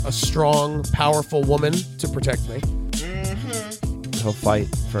a strong, powerful woman to protect me. He'll fight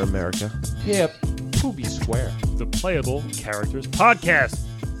for America. Hip, Poopy Square. The Playable Characters Podcast.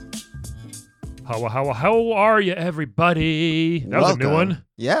 How are you, everybody? That was a new one.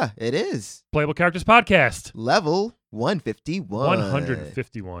 Yeah, it is. Playable Characters Podcast. Level 151.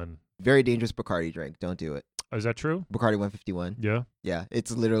 151. Very dangerous Bacardi drink. Don't do it. Oh, is that true? Bacardi 151. Yeah. Yeah,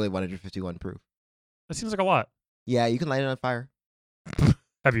 it's literally 151 proof. That seems like a lot. Yeah, you can light it on fire.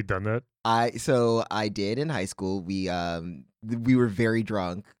 Have you done that? I did in high school. We were very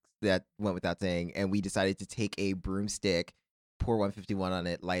drunk. That went without saying, and we decided to take a broomstick, pour 151 on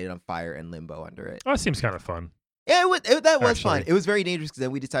it, light it on fire, and limbo under it. Oh, that seems kind of fun. Yeah, that was Actually. fun. It was very dangerous because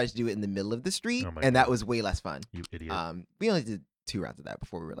then we decided to do it in the middle of the street, Oh my and God. that was way less fun. You idiot. We only did 2 rounds of that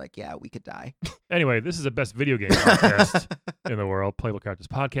before we were like, yeah, we could die. Anyway, this is the best video game podcast in the world. Playable Characters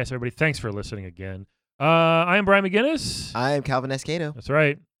Podcast. Everybody, thanks for listening again. I am Brian McGinnis. I am Calvin Escato. That's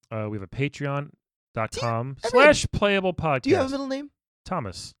right. We have a patreon.com/playable podcast. Do you have a middle name?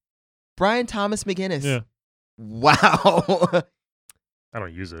 Thomas. Brian Thomas McGinnis. Yeah. Wow. I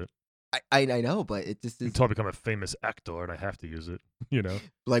don't use it I know, but it just is until I become a famous actor and I have to use it, you know.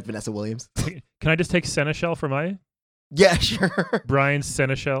 like Vanessa Williams. Can I just take Seneschal for my Yeah, sure. Brian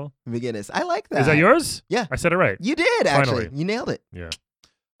Seneschal? McGinnis. I like that. Is that yours? Yeah. I said it right. You did, actually. Finally. You nailed it. Yeah.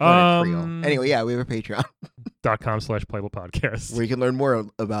 Anyway, yeah, we have a Patreon .com/playable podcast. where you can learn more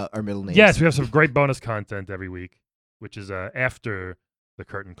about our middle names. Yes, we have some great bonus content every week, which is after the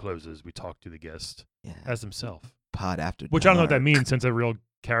curtain closes, we talk to the guest Yeah. as himself. Pod after Which I don't know what that dark. means since they're real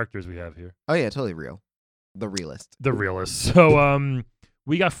characters we have here. Oh, yeah, totally real. The realist. The realist. So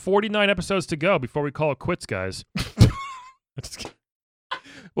we got 49 episodes to go before we call it quits, guys. Just kidding.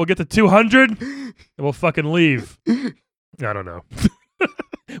 We'll get to 200 and we'll fucking leave. I don't know.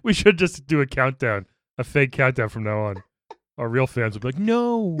 We should just do a countdown, a fake countdown from now on. Our real fans will be like,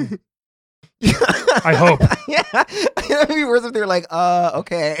 no. I hope. Yeah. It'd be worse if they're like,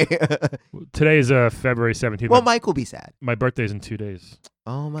 okay. Today is February 17th. Well, Mike will be sad. My birthday's in 2 days.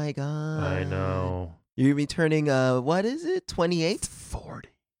 Oh, my God. I know. You're going to be turning, what is it, 28? 40.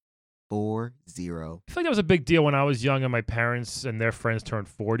 40. I feel like that was a big deal when I was young and my parents and their friends turned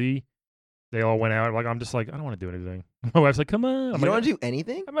 40. They all went out. Like I'm just like, I don't want to do anything. My wife's like, come on. You I'm don't like, want to do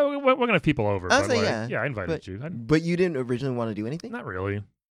anything? I mean, we're going to have people over. I'll but say, like, yeah. Yeah, I invited you. But you didn't originally want to do anything? Not really.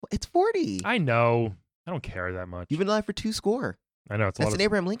 Well, it's 40. I know. I don't care that much. You've been alive for 2 score. I know. It's a That's lot an of,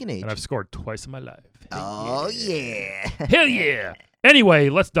 Abraham Lincoln age. and I've scored twice in my life. Oh, yeah. Hell yeah. Anyway,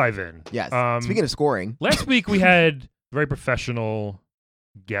 let's dive in. Yes. Um, Speaking of scoring. Last week we had a very professional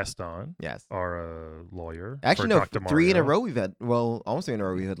guest on, Yes. our lawyer. Actually, for no, Dr. 3 in a Mario. row we've had, well, almost 3 in a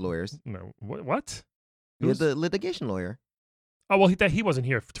row we've had lawyers. No, what? We had Who's- the litigation lawyer. Oh, well, he wasn't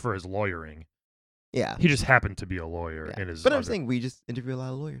here for his lawyering. Yeah. He just happened to be a lawyer Yeah. in his. But I'm other- saying we just interview a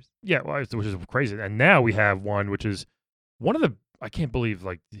lot of lawyers. Yeah, well, which is crazy. And now we have one, which is one of the. I can't believe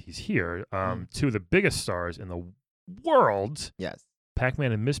like he's here. 2 of the biggest stars in the world, Yes.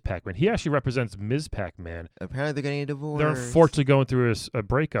 Pac-Man and Ms. Pac-Man. He actually represents Ms. Pac-Man. Apparently they're getting a divorce. They're unfortunately going through a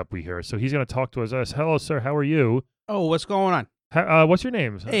breakup. We hear, so he's going to talk to us. Hello, sir. How are you? Oh, what's going on? What's your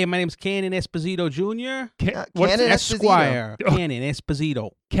name? Hey, my name's Cannon Esposito Jr. What's Cannon Esquire. Oh. Cannon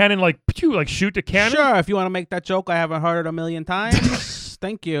Esposito. Cannon? Like pew, like shoot the cannon. Sure, if you want to make that joke, I haven't heard it a million times.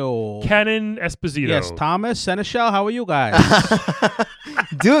 Thank you. Cannon Esposito. Yes, Thomas, Seneschal, how are you guys?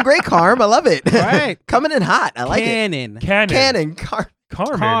 Doing great, Carm. I love it. Right. Coming in hot. I like it. Cannon. Cannon. Carm.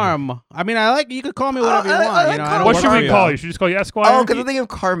 Carmen. Carm. I mean, I like you could call me whatever you I want. like You know, I Carm. don't What work should for we you. call you? Should we just call you Esquire? Oh, because I'm thinking of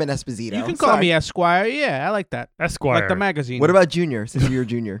Carmen Esposito. You can I'm call sorry. me Esquire. Yeah, I like that. Esquire. Like the magazine. What about Junior, since you're a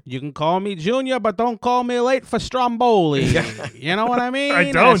junior? You can call me Junior, but don't call me late for Stromboli. You know what I mean?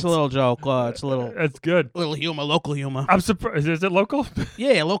 I don't. It's a little joke. It's a little That's good. humor, local humor. I'm surprised. Is it local?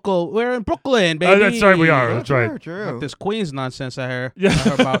 Yeah, local. We're in Brooklyn, baby. That's right. We are. That's right. True. This Queens nonsense I heard. Yeah. I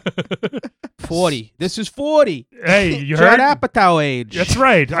heard about 40. This is 40. Hey, you Judd heard? Apatow age. That's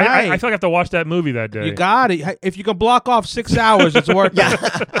right. I Right. feel like I have to watch that movie that day. You got it. If you can block off 6 hours, it's worth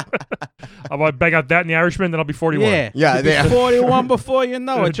it. I'll bang out that in The Irishman, then I'll be 41. Yeah. Yeah, You'll be yeah. 41 before you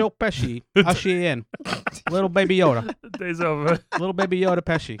know it. Joe Pesci. Usher you in. Little baby Yoda. The day's over. Little baby Yoda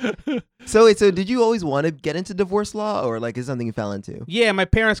Pesci. So wait, so did you always want to get into divorce law, or like is it something you fell into? Yeah, my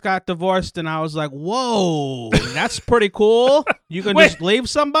parents got divorced, and I was like, whoa, that's pretty cool. You can Wait. just leave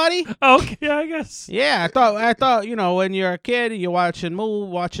somebody? Okay, I guess. Yeah, I thought, you know, when you're a kid, you're watching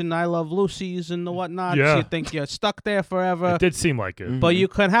I Love Lucy's and the whatnot. Yeah. You think you're stuck there forever, It did seem like it. but you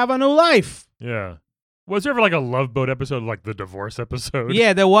could have a new life. Yeah. Was there ever like a Love Boat episode, like the divorce episode?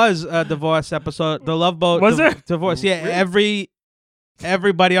 Yeah, there was a divorce episode. The Love Boat. Was there? Divorce. Yeah, every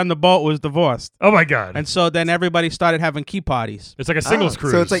everybody on the boat was divorced, Oh my god. and so then everybody started having key parties. It's like a singles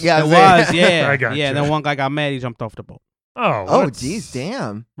cruise. So it's like, yeah. It I was was, yeah, I got yeah. you. Then one guy got mad, he jumped off the boat. Oh. Oh, what? geez,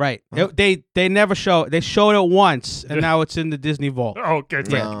 damn. Right. Huh. They never show. They showed it once, and now it's in the Disney vault. Oh, okay.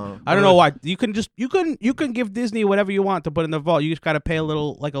 Yeah. No. I don't know why. You can give Disney whatever you want to put in the vault. You just got to pay a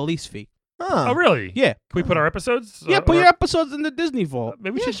little, like a lease fee. Huh. Oh, really? Yeah. Can we put our episodes? Yeah, put or- your episodes in the Disney vault.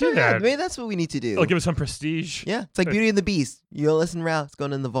 Maybe we Yeah, should sure, do yeah. that. Maybe that's what we need to do. It'll give us some prestige. Yeah, it's like Beauty and the Beast. You don't listen around, it's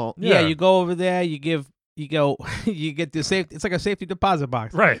going in the vault. Yeah, Yeah. you go over there, you get the safe. It's like a safety deposit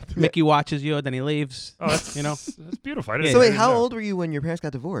box. Right. Mickey watches you, then he leaves. Oh, that's You know? that's beautiful. I didn't, So I wait, didn't how know. old were you when your parents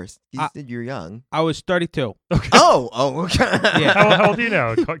got divorced? You said you were young. I was 32. Okay. Oh, okay. Yeah. How old are you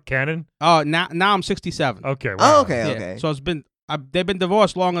now? Canon? Oh, now I'm 67. Okay. Wow. Oh, okay, Yeah. okay. So it's been they've been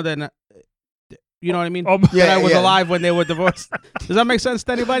divorced longer than you know what I mean. Oh, Yeah, That I was yeah. alive when they were divorced. Does that make sense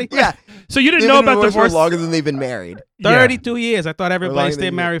to anybody? Yeah, so you didn't they've know been about divorced for divorce? longer than they've been married. Yeah. 32 years. I thought everybody longer stayed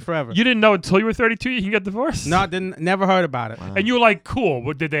than married forever. You didn't know until you were 32 you can get divorced? No, never heard about it. Wow. And you were like, cool.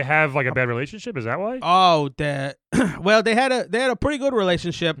 What, did they have like a bad relationship? Is that why? Oh, well, they had a pretty good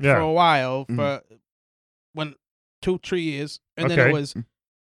relationship Yeah. for a while, Mhm. for 2-3 years, and then it Okay. was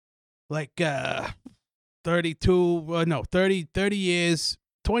like 30 years,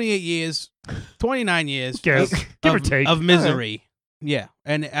 28 years, 29 years Okay, give or of, take. of misery. Yeah,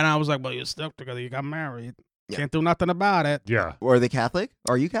 and I was like, well, you're stuck together. You got married. Yeah. Can't do nothing about it. Yeah. Or are they Catholic?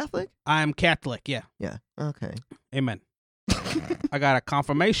 Are you Catholic? I'm Catholic. Yeah, Yeah. Okay. amen. I got a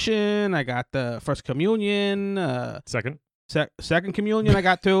confirmation. I got the first communion. Second. Second communion. I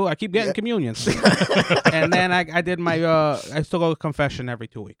got two. I keep getting Yeah. communions. And then I did my I still go to confession every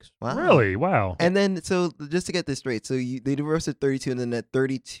 2 weeks. Wow. Really? Wow. And then, so just to get this straight, so they divorced at 32, and then at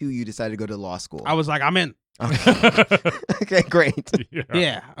 32, you decided to go to law school. I was like, I'm in. Okay, great.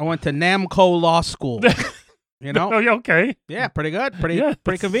 Yeah, I went to Namco Law School. You know? Oh, yeah, okay. Yeah, pretty good. Pretty Yeah,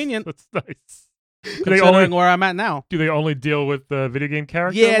 pretty convenient. That's nice. Do they Considering only where I'm at now. deal with video game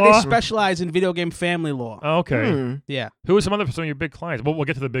character Yeah, law? they specialize in video game family law. Oh, okay. Hmm. Yeah. Who are some of your big clients? We'll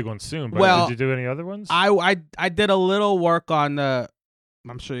get to the big ones soon. But Well, did you do any other ones? I did a little work on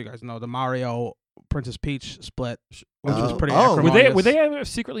I'm sure you guys know the Mario Princess Peach split, which was pretty Oh. were acrimonious. they ever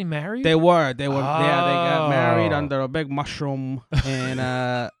secretly married? They were. Yeah, they got married Oh. under a big mushroom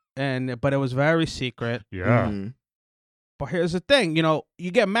and but it was very secret. yeah. Mhm. But here's the thing,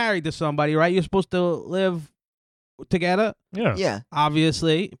 you get married to somebody, right? You're supposed to live together, Yeah. Yeah.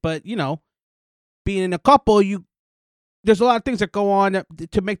 obviously, but being in a couple, there's a lot of things that go on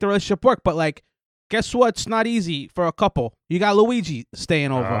to make the relationship work, but like guess what? It's not easy for a couple. You got Luigi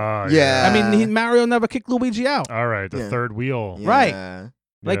staying over. Ah, Yeah. I mean, Mario never kicked Luigi out. All right. The Yeah. third wheel. Right. Yeah.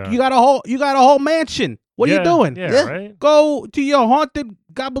 Like Yeah. you got a whole mansion. What are Yeah, you doing? Yeah, Yeah. right? Go to your haunted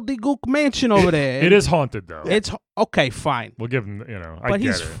gobbledygook mansion over there. It is haunted, though. It's okay, fine. We'll give him, I But get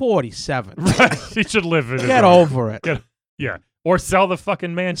he's it. 47. Right. He should live in his Get own- over it. Yeah. Or sell the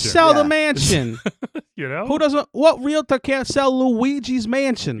fucking mansion. Sell the Yeah. mansion. You know? Who doesn't? What realtor can't sell Luigi's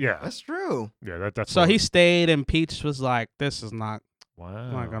mansion? Yeah. That's true. Yeah, that's So what- he stayed, and Peach was like, "This is not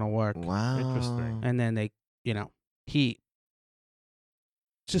Wow. gonna work." Wow. Interesting. And then he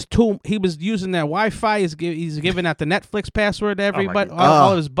he was using their Wi-Fi. He's giving out the Netflix password to everybody. God.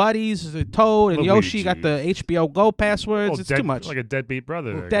 all his buddies, Toad and Yoshi got the Luigi. HBO Go passwords. Oh, it's too much. Like a deadbeat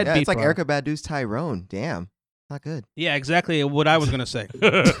brother. there. Dead- Yeah, it's like bro. Erica Badu's Tyrone. Damn. Not good. Yeah, exactly what I was gonna say.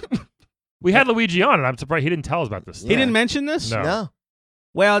 We had Luigi on, and I'm surprised he didn't tell us about this. He Yeah. didn't mention this. No. No.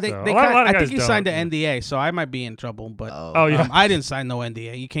 Well, So, a lot of I guys think he signed don't. an NDA, so I might be in trouble. But Oh, yeah. I didn't sign no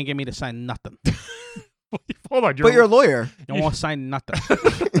NDA. You can't get me to sign nothing. Hold on. But you're a lawyer. I won't sign nothing.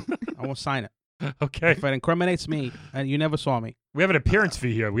 I won't sign it. okay. If it incriminates me, and you never saw me. We have an appearance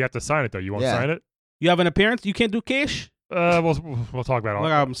fee here. We have to sign it, though. You won't Yeah. sign it? You have an appearance. You can't do cash. We'll talk about it.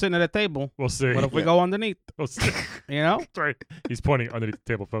 Look, I'm sitting at a table. We'll see. What if we Yeah. go underneath? We'll see. You know? That's right. He's pointing underneath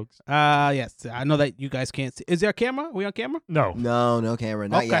the table, folks. Yes. I know that you guys can't see. Is there a camera? Are we on camera? No. No camera.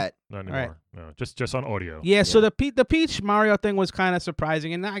 Not Okay. yet. Not All right. anymore. No. Just on audio. Yeah. So the Peach Mario thing was kind of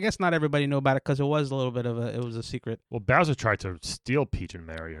surprising, and I guess not everybody knew about it because it was a little bit of it was a secret. Well, Bowser tried to steal Peach and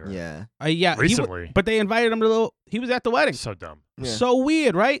marry her. Yeah. Yeah. Recently. But they invited him to he was at the wedding. So dumb. Yeah. So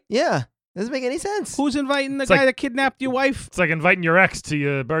weird, right? Yeah. Doesn't make any sense. Who's inviting the It's guy like- that kidnapped your wife? It's like inviting your ex to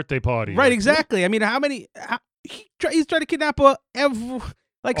your birthday party. Right, exactly. I mean, how many? He's tried to kidnap her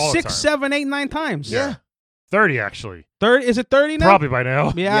like All the 6, time. 7, 8, 9 times. Yeah. 30, actually. Is it 30 now? Probably by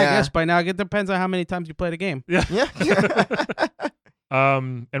now. Yeah, I Yeah. guess by now. It depends on how many times you play the game. Yeah.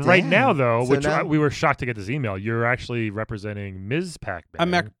 And right now, Damn. though, So which now- we were shocked to get this email, you're actually representing Ms.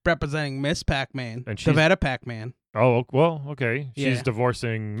 Pac-Man. I'm representing Miss Pac-Man, And she's- Davetta Pac-Man. Oh, well, okay. She's Yeah.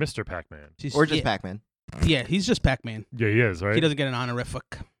 divorcing Mr. Pac-Man. She's, Or just yeah, Pac-Man. Yeah, he's just Pac-Man. Yeah, he is, right? He doesn't get an honorific.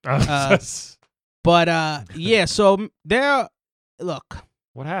 Uh, But yeah, so there. Look,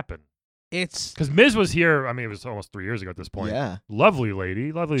 what happened? it's Because Miz was here. I mean, it was almost 3 years ago at this point. Yeah. Lovely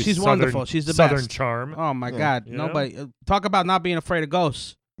lady, lovely. She's southern, wonderful. She's the southern best. charm. oh my Yeah. God, You know? nobody talk about not being afraid of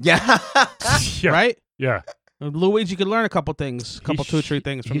ghosts, Yeah. Yeah, right? yeah. Luigi could learn a couple things, He two or three sh-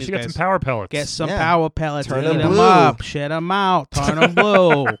 things from He these should get guys. some power pellets. Get some Yeah. power pellets, Turn heat 'em 'em blue. up, shit them out, turn them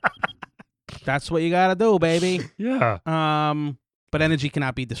blue. That's what you gotta do, baby. Yeah. But energy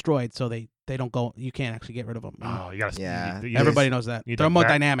cannot be destroyed, so they don't go. You can't actually get rid of them. Oh, you gotta. Yeah. You Everybody knows that. need that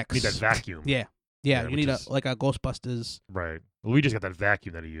Thermodynamics. need that vacuum. Yeah. Yeah, you which need is- like a Ghostbusters. Right. Luigi's got that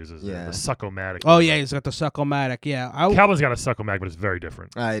vacuum that he uses. Yeah. The succomatic. Oh yeah, he's got the succomatic. Yeah. Calvin's got a succomatic, but it's very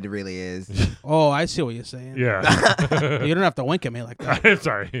different. It really is. Oh, I see what you're saying. Yeah. You don't have to wink at me like that.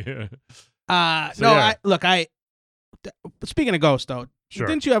 Sorry. So, No, yeah. Speaking of ghosts, though, Sure.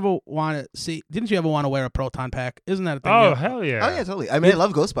 didn't you ever want to wear a proton pack? Isn't that a thing? Oh hell yeah. Oh yeah, totally. I mean, I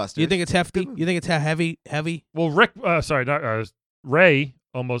love Ghostbusters. You think it's hefty? Good You think it's heavy? Heavy? Well, Rick. Sorry, not Ray.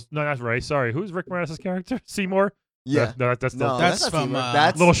 Almost. No, not Ray. Sorry. Who's Rick Moranis' character? Seymour. Yeah. No, that's No, That's not from, Seymour. uh,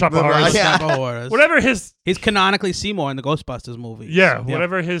 That's Little Shop of Horrors. Yeah. Shop of Horrors. whatever his. He's canonically Seymour in the Ghostbusters movie. Yeah,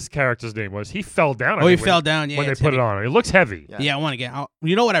 whatever his character's name was. He fell down. I Oh, he think, fell down. Yeah, when they it's put heavy. it on. It looks heavy. Yeah. Yeah, I want to get out.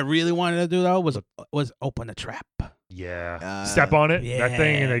 You know what I really wanted to do though was open a trap, Yeah. Step on it. That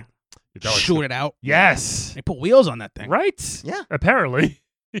thing and they. that was- shoot it out. Yes. They put wheels on that thing. Right. Yeah. Apparently.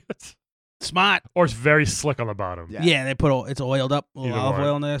 Smart. Or it's very slick on the bottom. Yeah. Yeah, they put it's oiled up, a little Either olive one.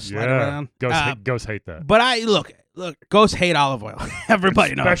 oil in there, slide it Yeah. around. Ghosts hate that. But I look, ghosts hate olive oil.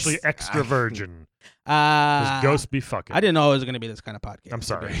 Everybody knows. Especially extra virgin. Because ghosts be fucking. I didn't know it was going to be this kind of podcast. I'm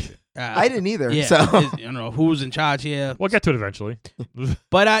sorry. I didn't either. Yeah, So I don't know who's in charge here. We'll get to it eventually.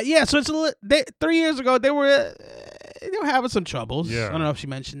 But yeah, so it's 3 years ago they were having some troubles. Yeah. I don't know if she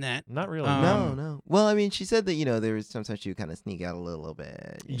mentioned that. Not really. no. Well, I mean, she said that there was sometimes she would kind of sneak out a little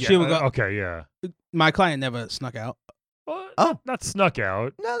bit. Yeah, She would go- okay, yeah. My client never snuck out. Well, Oh. not snuck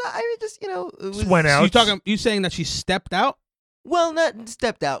out. No, I mean, just it was, Just went out. You saying that she stepped out? Well, not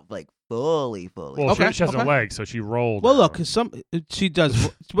stepped out like fully. Well, Okay, she has no okay. legs, so she rolled. Well, down. look, she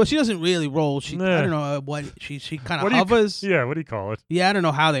does, but she doesn't really roll. She Nah. I don't know what she kind What of do you- hovers. Yeah, what do you call it? Yeah, I don't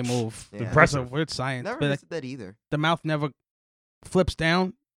know how they move. Yeah. Impressive. It's a weird science. Never but like, understood that either. the mouth never flips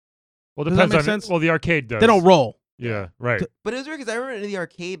down. Well, Does that depends make on sense? Well, the arcade does. They don't roll. Yeah, right. But it was weird because I remember in the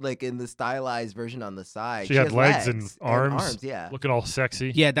arcade, like in the stylized version on the side, She had has legs and arms. Yeah. Looking all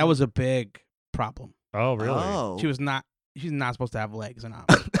sexy. Yeah, that was a big problem. Oh, really? Oh. She's not supposed to have legs and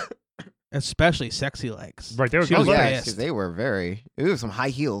arms, especially sexy legs. Right, they were She good was legs. yeah, pissed. because they were it was some high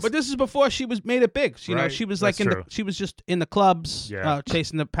heels. But this is before she was made it big. You know, Right, she was that's like true. she was just in the clubs, Yeah.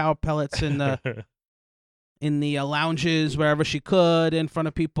 chasing the power pellets in the lounges wherever she could in front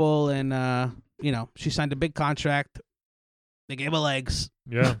of people, and she signed a big contract. They gave her legs,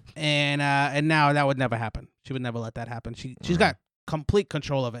 yeah. and now that would never happen. She would never let that happen. She's got complete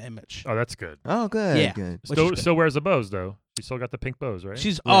control of her image. Oh, that's good. oh, good, Yeah. good. Which is good. Still wears the bows though. She still got the pink bows, right?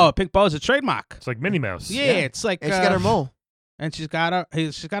 She's Yeah. pink bow is a trademark. It's like Minnie Mouse. Yeah, Yeah. it's like And she got her mole. and she's got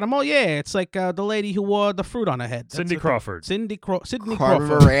a mole. Yeah, it's like the lady who wore the fruit on her head. That's Cindy the thing. Crawford. Sydney Carmen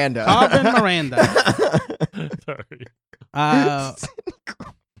Crawford. Miranda. Carmen Miranda. Sorry.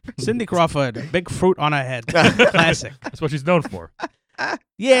 Cindy Crawford, big fruit on her head. Classic. That's what she's known for.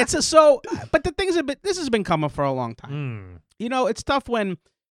 Yeah, but the things this has been coming for a long time. Mm. It's tough when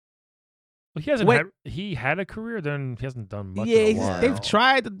Well, he hasn't Wait. had. He had a career, then he hasn't done much. yeah, in a while. they've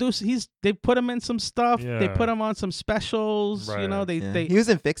tried to do. They put him in some stuff. They Yeah. put him on some specials. Right. Yeah. They He was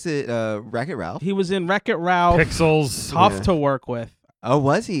in Fix It, Wreck-It Ralph. he was in Wreck-It Ralph. Pixels. Tough Yeah. to work with. Oh,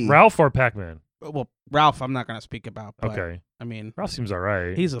 was he? Ralph or Pac-Man? Well, Ralph, I'm not going to speak about. But, Okay, I mean, Ralph seems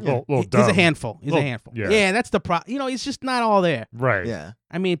alright. he's a little he's dumb. a handful. He's a Little- handful. yeah. That's the he's just not all there. Right. Yeah.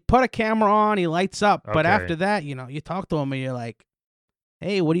 I mean, put a camera on, he lights up. But Okay. after that, you talk to him and you're like,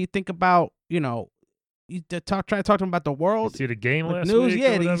 hey, what do you think about, you try to talk to him about the You world, see the game like last news. week? Yeah,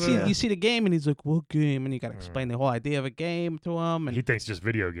 or you whatever? see the game and he's like, what game? And you got to explain the whole idea of a game to him. And He thinks just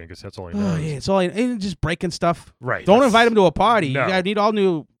video game because that's all he oh knows. yeah, it's all and just breaking stuff. Right. Don't that's- invite him to a party. No. You gotta need all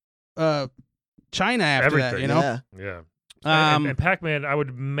new China after that. Everything. Yeah. Yeah. Um, And Pac-Man, I would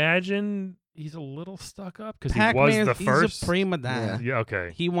imagine he's a little stuck up because he was Pac-Man, the he's first. a prima donna. Yeah.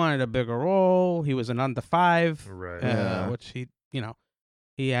 Okay. He wanted a bigger role. He was an under 5, Right. Yeah. which he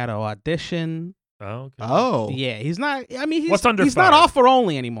had an audition. Oh. Okay. Oh. Yeah, he's not. I mean, What's under he's 5? not offer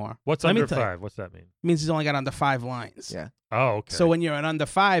only anymore. What's Let me under tell you. 5? What's that mean? Means he's only got under 5 lines. Yeah. Oh. Okay. So when you're an under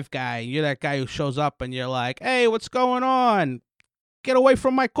 5 guy, you're that guy who shows up and you're like, "Hey, what's going on? Get away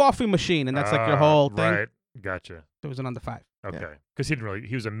from my coffee machine," and that's like your whole thing. Right. Gotcha. It was an under 5. Okay. Because he didn't really.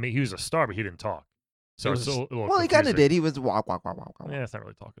 He was a star, but he didn't talk. So It it's was- a little Well, he kind of confusing. did. He was walk, walk, walk, walk, walk. Yeah, it's not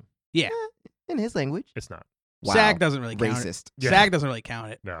really talking. In his language. It's not. Wow. SAG doesn't really count it. Racist. Yeah. SAG doesn't really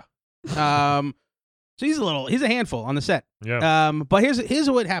count it. No. So he's a handful on the set. Yeah. But here's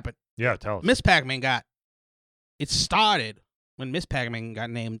what happened. Yeah. Tell us. Miss Pac-Man it started when Miss Pac-Man got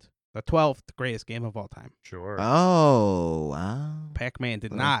named the 12th greatest game of all time. Sure. Oh, wow. Pac-Man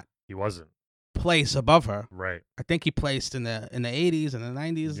did Right. not He wasn't. place above her. Right. I think he placed in the 80s and the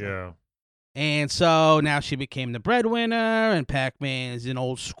 90s. Yeah. And so now she became the breadwinner, and Pac-Man is an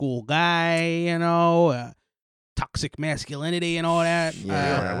old school guy, toxic masculinity and all that.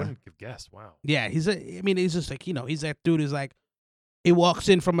 Yeah. Really? I wouldn't have guessed. Wow. Yeah, he's just like, he's that dude who's like, he walks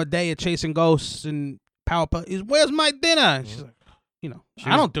in from a day of chasing ghosts and power. Where's my dinner? And she's like, She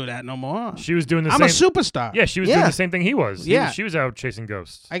I was- don't do that no more. She was doing the I'm a same. superstar. Yeah, she was doing Yeah. the same thing he was. Yeah. She was out chasing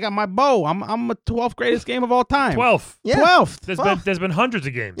ghosts. I got my bow. I'm a 12th greatest game of all time. 12. Yeah. 12th. There's been hundreds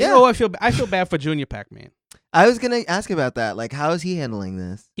of games. You know what I feel bad for Junior Pac-Man. I was going to ask about that. Like, how is he handling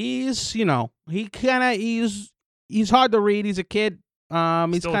this? He's he's hard to read. He's a kid.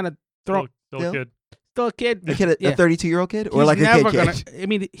 He's Still- kind of Still, still Still? good. still a kid. A kid, Yeah. a 32-year-old kid? Or He's like a never kid gonna. kid? I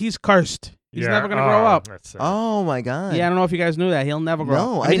mean, he's cursed. He's Yeah. never gonna grow up. That's Oh, my God. Yeah, I don't know if you guys knew that. He'll never grow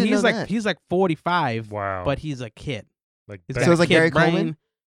No, up. I mean, didn't he's know like that. he's like 45, Wow. but he's a kid. like He's Ben- got So it's like kid Gary brain. Coleman?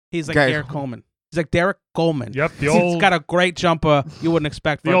 He's like Gary Derek Coleman. He's like Derek Coleman. Yep. The He's old got a great jumper you wouldn't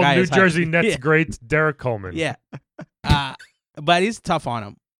expect for the a old guy New his height. Jersey Nets Yeah. great Derek Coleman. Yeah. But he's tough on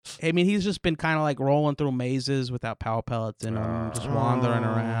him. I mean, he's just been kind of like rolling through mazes without power pellets in him, just wandering Oh.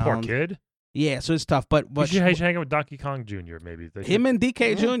 around. Poor kid. Yeah, so it's tough. But You should hang out with Donkey Kong Jr. Maybe. They him should- and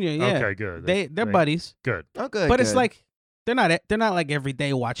DK Jr. Yeah, Okay, good. they're buddies. Good. Oh, good. But it's good. like they're not like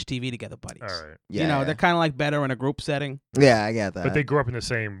everyday watch TV together buddies. All right. Yeah. They're kind of like better in a group setting. Yeah, I get that. But they grew up in the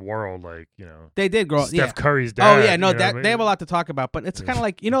same world, like They did grow. Steph Yeah. Curry's dad. Oh yeah, no, you know that what I mean? they have a lot to talk about. But it's Yeah. kind of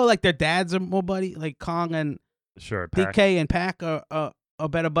like like their dads are more buddy. Like Kong and Sure. Pac. DK and Pac are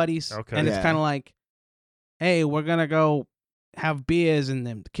better buddies. Okay. And it's Yeah. kind of like, hey, we're gonna go have beers, and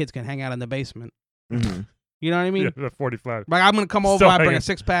then the kids can hang out in the basement. Mhm. You know what I mean? Yeah, the 45. Like I'm gonna come over, Still I bring hanging. a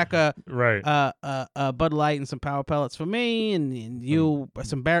 6-pack of Right. Bud Light and some power pellets for me, and you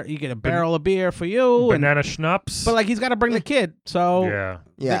you get a barrel of beer for you, and Banana schnapps. but like he's got to bring the kid, so yeah.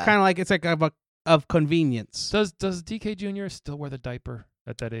 they're Yeah. kind of like it's like of convenience. Does DK Jr. still wear the diaper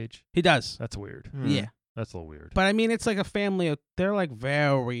at that age? He does, That's weird. Hmm. yeah. That's a little weird. But I mean, it's like a family of they're like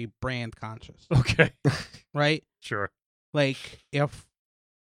very brand conscious, Okay. right? Sure. Like if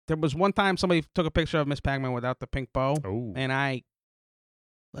there was one time somebody took a picture of Miss Pac-Man without the pink bow, Oh. and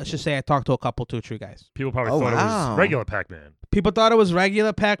let's just say I talked to a couple 2 or 3 guys. People probably Oh, thought it wow. was regular Pac-Man. People thought it was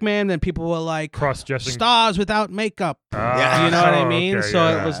regular Pac-Man, then people were like Cross-dressing. stars without makeup. Ah, You know what I oh, mean? okay, So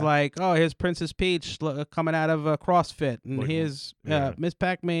yeah. it was like, oh, here's Princess Peach coming out of CrossFit, and Like, here's yeah. Miss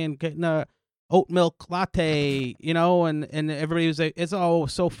Pac-Man getting a oat milk latte, and everybody was like, it's all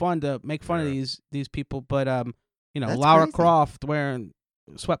so fun to make fun of Yeah. these people, but That's Lara crazy. Croft wearing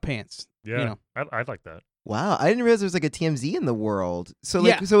sweatpants. Yeah. I'd like that. Wow, I didn't realize there was like a TMZ in the world. So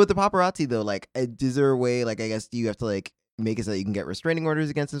like, Yeah. so with the paparazzi though, like, is there a way? Like, I guess do you have to like make it so that you can get restraining orders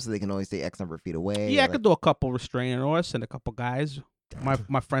against them, so they can only stay X number of feet away? Yeah, I or, could do a couple restraining orders, send a couple guys.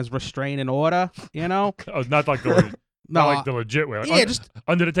 My friends restraining order, Oh, not like the No, not like the legit way. Like, yeah, just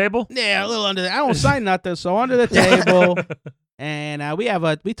under the table. yeah, a little under. I don't sign nothing, so under the table. And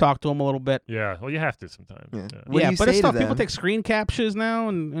we talked to him a little bit. Yeah. Well, you have to sometimes. Yeah. Yeah. What do yeah, you but it's say to tough. People them? take screen captures now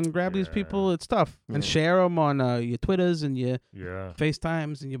and grab these Yeah. people. It's tough. And Yeah. share them on your Twitters and your Yeah.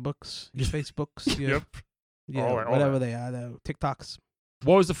 FaceTimes and your books, your Facebooks, your, Yep. your All that- all whatever that. they are, the TikToks.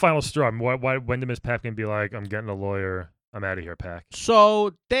 What was the final straw? I mean, when did Miss Pac-Man be like, I'm getting a lawyer. I'm out of here, Pac.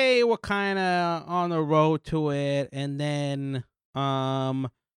 So they were kind of on the road to it, and then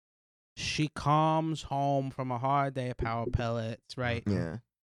she comes home from a hard day of power pellets, right? Yeah.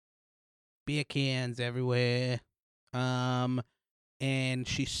 Beer cans everywhere. And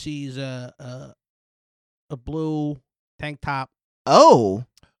she sees a blue tank top, Oh.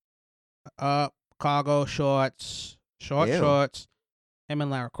 cargo shorts, short Ew. shorts. Him and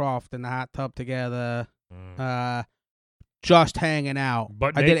Lara Croft in the hot tub together, Mm. just hanging out.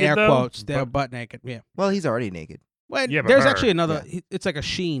 Butt I did naked, air though? quotes. They're Butt- butt naked. Yeah. Well, he's already naked. Well, Yeah, but there's her. actually another. Yeah. It's like a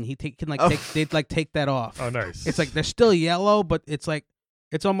sheen. He can like Oh. they'd like take that off. Oh, nice. It's like they're still yellow, but it's like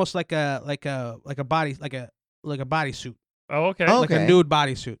it's almost like a body like a bodysuit, Oh, okay. Oh. like a Okay. nude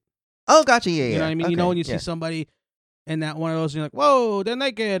bodysuit. Oh, gotcha. Yeah, yeah. You know what I mean? You know Okay, when you see yeah. somebody in that one of those, and you're like, whoa, they're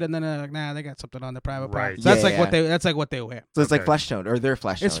naked, and then they're like, nah, they got something on their private Right. parts. That's Yeah, like yeah. that's like what they wear. So it's like Okay. flesh tone, or their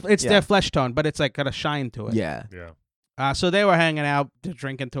flesh tone. It's yeah. their flesh tone, but it's like got a shine to it. Yeah. Yeah. So they were hanging out,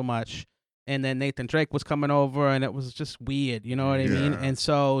 drinking too much, and then Nathan Drake was coming over, and it was just weird. You know what I mean? Yeah. And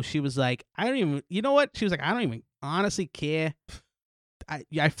so she was like, I don't even. You know what? She was like, I don't even honestly care.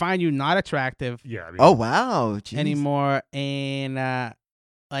 I find you not attractive Yeah. I mean, Oh wow. Jeez. anymore, and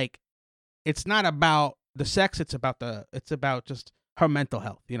like, it's not about the sex. It's about just her mental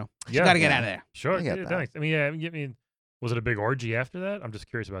health. You know, she Yeah. got to get out of there. Sure. I get Yeah, that. thanks. I mean, yeah. I mean, was it a big orgy after that? I'm just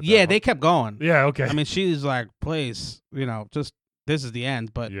curious about that. Yeah, they kept going. Yeah. Okay. I mean, she's like, please, just this is the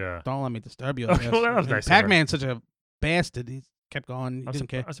end, but yeah. don't let me disturb you. Okay, well, that was nice of her. Pac-Man's such a bastard. He kept going. He I'm, didn't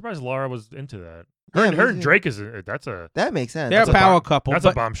care. I'm surprised Laura was into that. Yeah, Her me and too. Drake is that's a That makes sense. They're that's a a power bomb- couple. that's a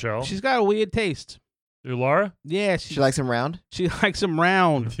but bombshell. she's got a weird taste. Who, Laura? Yeah, She likes him round. she likes him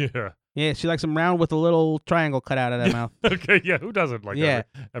round. Yeah. Yeah, she likes him round with a little triangle cut out of their mouth. Okay. Yeah. Who doesn't like Yeah.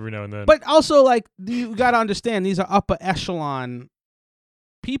 every now and then? But also, like, you got to understand, these are upper echelon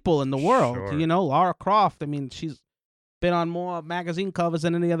people in the world. Sure. You know, Lara Croft. I mean, she's been on more magazine covers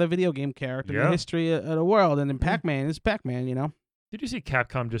than any other video game character in Yeah. the history of the world. And then Pac-Man is Pac-Man. You know. Did you see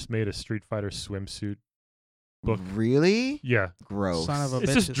Capcom just made a Street Fighter swimsuit book? Really? Yeah. Gross. Son of a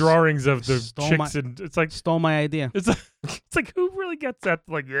It's bitches. just drawings of the Stole chicks, and it's like Stole my idea. it's like who really gets that?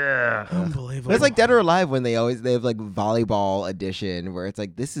 Like, yeah. Unbelievable. It's like Dead or Alive when they have like volleyball edition where it's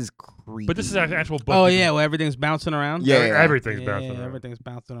like this is creepy. But this is an actual book. Oh You can- yeah, where everything's bouncing around. Yeah. Everything's yeah, bouncing around. everything's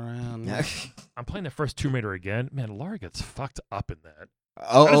bouncing around. I'm playing the first Tomb Raider again. Man, Laura gets fucked up in that.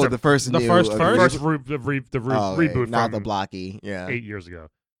 Oh, That is oh, a- the first the new, first okay. The First? first Oh, okay, reboot not from the blocky. Yeah. 8 years ago.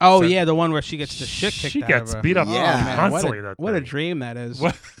 Oh So- yeah, the one where she gets the shit kicked She out gets of her. beat up Oh, Yeah. man, constantly. that what a thing. dream that is.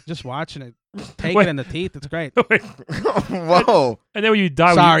 What? Just watching it, take Wait. it in the teeth. It's great. Wait, Whoa. and then when you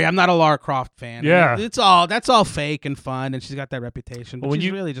die, Sorry, I'm not a Lara Croft fan. Yeah. That's all fake and fun, and she's got that reputation. But Well, when she's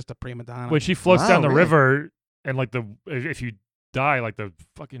you- really just a prima donna. when she floats Wow, down the really? river, and like if you die, like the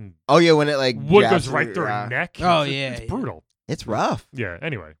fucking Oh yeah, when it like wood jabs goes right through- through yeah. her neck. Oh, It's- yeah, it's yeah. brutal. It's rough. Yeah.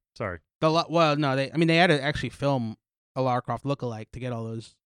 Anyway, sorry. Well, no, they had to actually film a Lara Croft lookalike to get all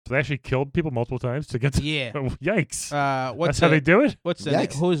those. So they actually killed people multiple times to get to. Yeah. Yikes. What's That's how they do it. What's the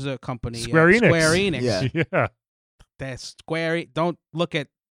Yikes. who's the company? Square Enix. Square Enix. Yeah. Yeah. That's Square. Don't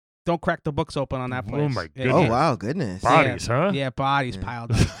crack the books open on that place. Oh, my Yeah, goodness. Oh yeah. wow, goodness. Bodies, huh? Yeah, bodies Yeah.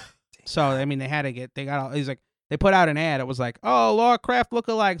 piled up. So I mean, they got all. He's like, they put out an ad. It was like, oh, Lara Croft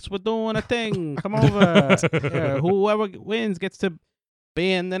lookalikes, we're doing a thing. Come over. Yeah, whoever wins gets to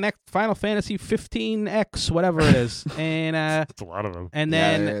be in the next Final Fantasy 15X, whatever it is. And That's a lot of them. and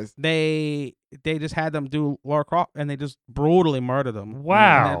Yeah, then there is. they just had them do Lara Croft, and they just brutally murdered them.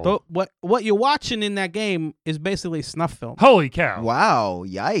 Wow. And what you're watching in that game is basically snuff film. Holy cow. Wow,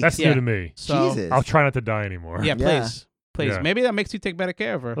 yikes. That's Yeah. new to me. So Jesus. I'll try not to die anymore. yeah, Yeah. please. Yeah. Maybe that makes you take better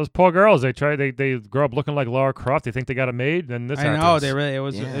care of her. Those poor girls, they grow up looking like Lara Croft. They think they got it made, then this I happens. know they really. It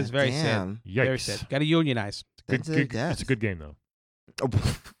was Yeah, very sad. damn. Yikes. Very sad. Got to unionize. Good, That's a good, death. it's a good game though. Oh,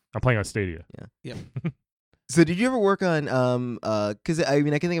 I'm playing on Stadia. So did you ever work on because I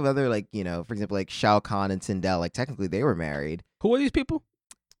mean I can think of other like for example like Shao Kahn and Sindel, like technically they were married. Who are these people?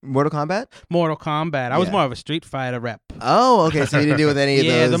 Mortal Kombat? Mortal Kombat. I was Yeah. more of a Street Fighter rep. Oh, okay. So you didn't deal with any of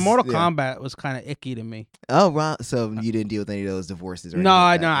those. Yeah, the Mortal yeah. Kombat was kind of icky to me. Oh, wow. So you didn't deal with any of those divorces or No,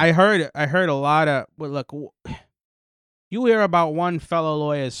 anything like that? I heard a lot of. Well, look, you hear about one fellow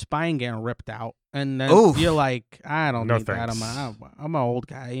lawyer's spine getting ripped out, and then Oof. you're like, I don't No need that. thanks. I'm an old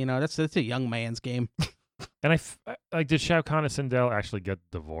guy. That's a young man's game. And like, did Shao Kahn and Sindel actually get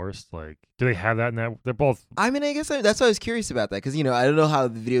divorced? Like, do they have that in that? They're both. I mean, I guess that's why I was curious about that because I don't know how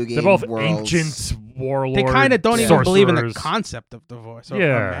the video game They're both worlds. ancient warlords. They kind of don't even believe in the sorcerers. concept of divorce or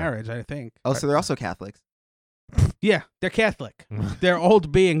Yeah. marriage. I think. Oh, so they're also Catholics. Yeah, they're Catholic. They're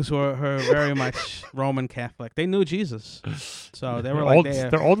old beings who are very much Roman Catholic. They knew Jesus, so they were like, old,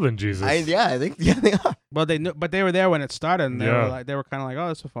 they're older than Jesus. I think they are. well, they knew, but they were there when it started, and Yeah. they were kind of like, oh,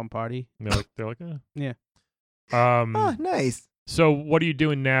 it's a fun party. They're like, Yeah. Oh, nice. So what are you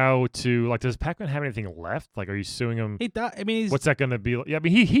doing now to like? Does Pac-Man have anything left? Like, are you suing him? He thought. I mean, What's that going to be? Yeah, I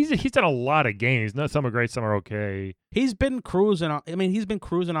mean, he's done a lot of games. No, some are great, some are okay. he's been cruising. He's been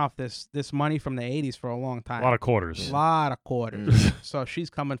cruising off this money from the '80s for a long time. A lot of quarters. A lot of quarters. So she's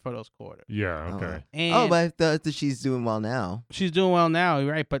coming for those quarters. Yeah. Oh, Okay. wow. And Oh, but I thought that she's doing well now. she's doing well now,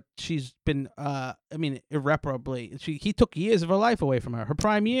 right? But she's been, irreparably. He took years of her life away from her. Her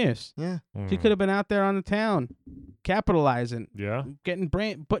prime years. Yeah. She Mm. could have been out there on the town, capitalizing, Yeah. getting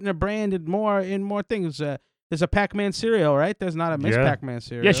putting her brand in more things. There's a Pac-Man cereal, right? There's not a Miss Yeah. Pac-Man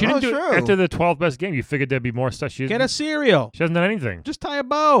cereal. Yeah. She Oh, didn't do true. after the 12th best game. You figured there'd be more stuff. She Get a cereal. She hasn't done anything. Just tie a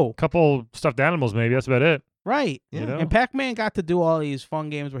bow. Couple stuffed animals, maybe. That's about it. Right. Yeah. You know. And Pac-Man got to do all these fun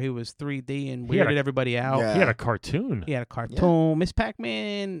games where he was 3D and He had weirded everybody out. Yeah. He had a cartoon. He had a cartoon. Miss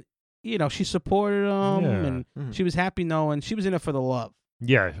Pac-Man, she supported him, Yeah. and Mhm. she was happy knowing she was in it for the love.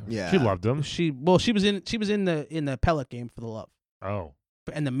 Yeah. Yeah. She loved him. She was in the pellet game for the love. Oh.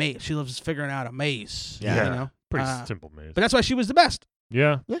 And the maze. She loves figuring out a maze. Yeah. You know? Pretty simple maze. But that's why she was the best.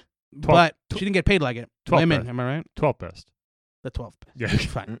 Yeah. But she didn't get paid like it. 12 Women, best. am I right? 12th best. The 12th best. Yeah.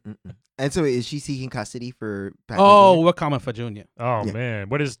 Fine. And so is she seeking custody for Pac-Man Oh, Jr.? we're coming for Junior. Oh Yeah. man.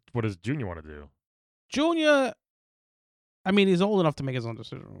 What does Junior want to do? Junior, I mean, he's old enough to make his own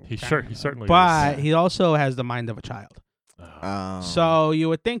decision. He certainly But is. he also has the mind of a child. Oh. So you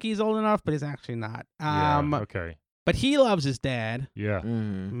would think he's old enough, but he's actually not. Yeah, okay. But he loves his dad. Yeah.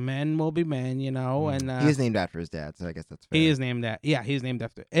 Mhm. Men will be men, you know. Mm. And He is named after his dad, so I guess that's fair. he is named that. Yeah, he's named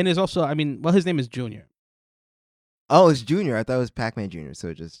after. And there's also, I mean, well, his name is Junior. Oh, it's Junior. I thought it was Pac-Man Jr. So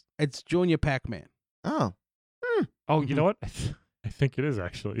it just. It's Junior Pac-Man. Oh. Oh, you know what? I think it is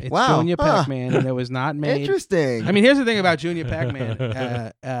actually. It's Wow. Junior Huh. Pac-Man, and it was not made. Interesting. I mean, here's the thing about Junior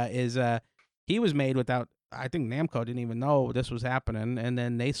Pac-Man is he was made without. I think Namco didn't even know this was happening, and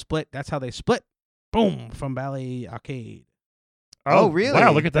then they split. That's how they split. Boom from Bally Arcade. Oh, really?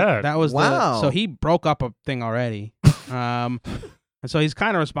 Wow, look at that. That was Wow. so he broke up a thing already. And so he's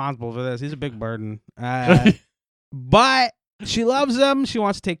kind of responsible for this. He's a big burden. But she loves him. She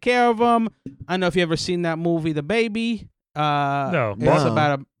wants to take care of him. I don't know if you ever seen that movie, The Baby. No. It's No.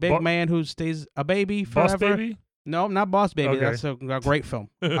 about a big Bo- man who stays a baby forever. Boss Baby? No, not Boss Baby. Okay. That's a great film.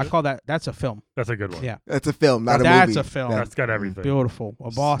 I call that's a film. That's a good one. Yeah. That's a film, not a That's movie. a film. That's got everything. Beautiful.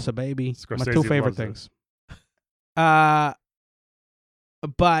 A boss, a baby. My Scorsese two favorite loves it. things.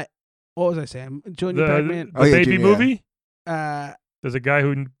 But what was I saying? Junior The Pac-Man. Oh, yeah, baby Junior, movie? Uh, There's a guy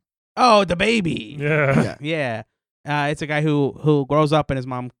who. oh, the baby. Yeah. Yeah. Yeah. It's a guy who grows up and his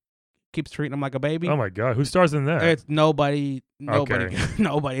mom keeps treating him like a baby. Oh my God. Who stars in that? It's nobody. Okay.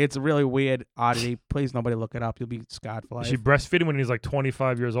 Nobody. It's a really weird oddity. Please, nobody look it up. You'll be scarred for Is life. she breastfeeding when he's like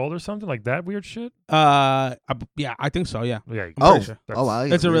 25 years old or something? Like that weird shit? Yeah, I think so. Yeah. Yeah. I'm Oh. pretty sure. Oh, wow.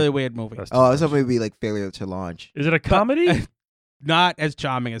 It's a really weird movie. That's Oh, I too was hoping much. it'd be like Failure to Launch. Is it a comedy? Not as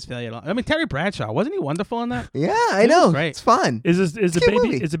charming as Failure. I mean, Terry Bradshaw, wasn't he wonderful in that? Yeah, I It was know. great. It's fun. Is the cute baby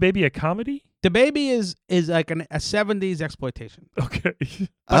movie. is the baby a comedy? The Baby is like a 70s exploitation. Okay.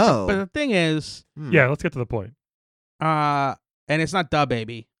 Oh. But the thing is, Yeah, let's get to the point. and it's not the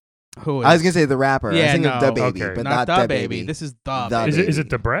Baby. Who is? I was going to say the rapper. I was Yeah, thinking of no. the baby, Okay. but not not the baby. baby. This is the The baby. Is it baby.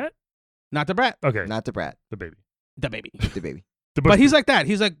 the Brat? Not the brat. Okay. Not the brat. The baby. The baby. The baby. The But he's like that.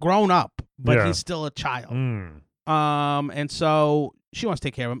 He's like grown up, but Yeah. he's still a child. Mm. And so she wants to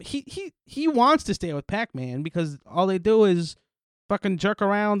take care of him. He wants to stay with Pac-Man because all they do is fucking jerk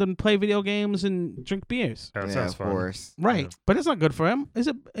around and play video games and drink beers. That Yeah, sounds of fun. course. Right. Yeah. But it's not good for him.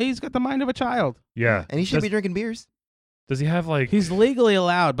 He's got the mind of a child. Yeah. And he should does, be drinking beers. Does he have like? He's legally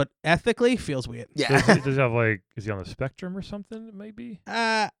allowed, but ethically feels weird. Yeah. does he have like? Is he on the spectrum or something? Maybe.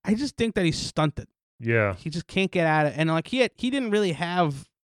 I just think that he's stunted. Yeah. He just can't get at it. And like he didn't really have,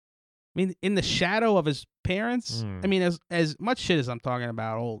 I mean, in the shadow of his parents. Mm. I mean, as much shit as I'm talking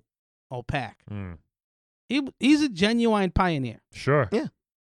about, old Pac. Mm. He's a genuine pioneer. Sure. Yeah.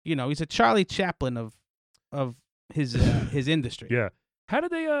 You know, he's a Charlie Chaplin of his industry. Yeah. How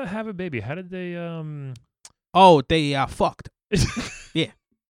did they have a baby? How did they Oh, they fucked.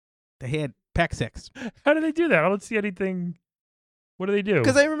 They had Pac sex. How did they do that? I don't see anything. What do they do?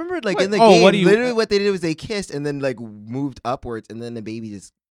 Because I remember, like, What? in the Oh, game, what do you- literally what they did was they kissed and then, like, moved upwards, and then the baby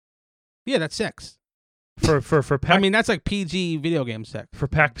just. Yeah, that's sex. for Pac. I mean, that's like PG video game sex. for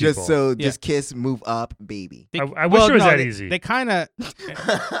Pac people. Just so, just kiss, move up, baby. I wish it was that easy. They kind of.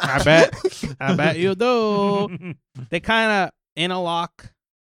 I bet you do. They kind of interlock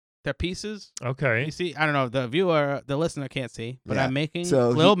their pieces. Okay. You see, I don't know. The listener can't see, but Yeah. I'm making So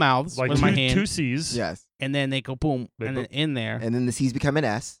little mouths Like with two, my hand, two C's. Yes. and then they go boom, They and go- then in there, And then the C's become an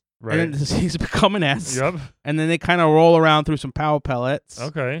S. Right. and then he's become an S, Yep. and then they kind of roll around through some power pellets.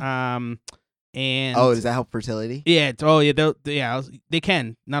 Okay. And Oh, does that help fertility? yeah, they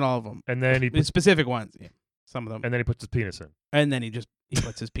can, not all of them, And then he puts, specific ones, yeah, some of them, and then he puts his penis in. and then he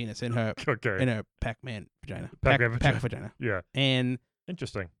puts his penis in her Okay. Pac-Man vagina, Pac-Man Pac vagina, Yeah. and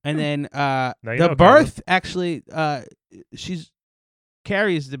Interesting. then Now you the know, birth actually, she's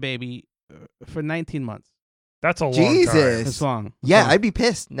carries the baby for 19 months. That's a long Jesus. That's long. Yeah, That's long. I'd be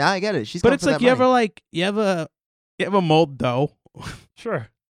pissed. Now I get it. She's But going it's for like that you money. ever mold dough. time. Sure.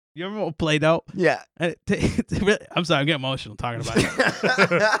 You ever mold Play-Doh? Yeah. And I'm sorry, I'm getting emotional talking about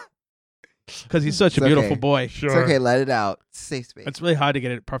it because he's such a It's beautiful okay. boy. It's Sure. okay. Let it out. Safe space. It's really hard to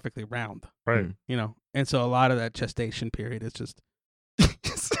get it perfectly round, Right. you know. And so a lot of that gestation period is just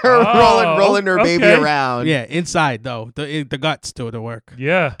Just her rolling her baby okay. around. yeah, inside though. The guts do the work.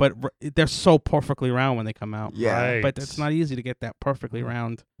 Yeah. But they're so perfectly round when they come out. Yeah. Right. But it's not easy to get that perfectly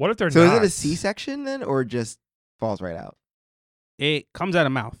round. What if they're So not? is it a C-section then, or just falls right out? It comes out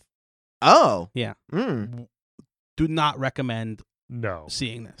of mouth. Oh. Yeah. Mm. Do not recommend No.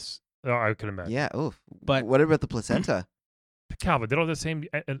 seeing this. Oh, I can imagine. Yeah. Oof. But- what about the placenta? Calvin, they don't have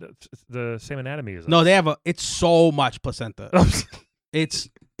the same anatomy as us. No, they have it's so much placenta.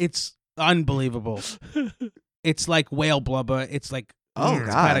 It's unbelievable. It's like whale blubber. It's like Oh Mm.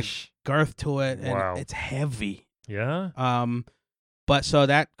 got a gosh. girth to it, and Wow. it's heavy. Yeah? But so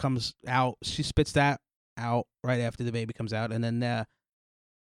that comes out. She spits that out right after the baby comes out, and then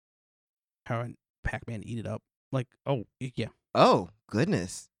her and Pac-Man eat it up. Like, Oh. yeah, Oh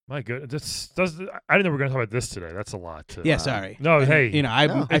goodness. My goodness. I didn't know we were going to talk about this today. That's a lot. yeah. Sorry. No, And, hey. you know, I.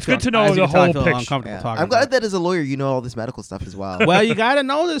 No. I It's feel- good to know as you the can tell, I whole feel a little picture. uncomfortable Yeah. talking I'm glad about that as a lawyer you know all this medical stuff as well. it. Well, you got to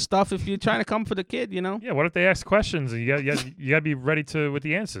know this stuff if you're trying to come for the kid. You know. Yeah, what if they ask questions and you got to be ready with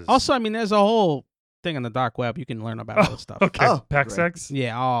the answers? Also, I mean, there's a whole thing on the dark web you can learn about all this stuff. Okay. Oh, Pack great. sex?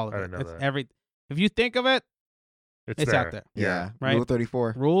 Yeah, all of I it. didn't know It's that. if you think of it, it's there. out there. yeah. Right. Rule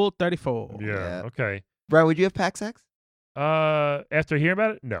 34. Rule 34. Yeah. Yeah. Okay. Brian, would you have pack sex? After hearing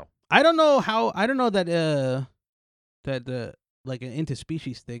about it? No. I don't know that the like an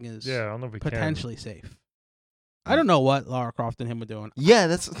interspecies thing is Yeah, I don't know if we potentially safe. I don't know what Lara Croft and him were doing. Yeah,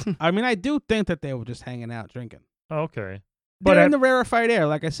 that's I mean, I do think that they were just hanging out drinking. can. Oh, okay. But They're in the rarefied air,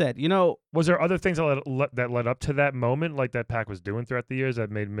 like I said. You know, was there other things that led up to that moment, like that Pac was doing throughout the years that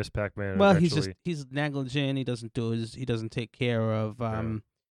made Miss Pac-Man? well, eventually... he's negligent. He doesn't take care of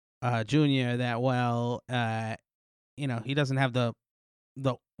Junior that well. You know, he doesn't have the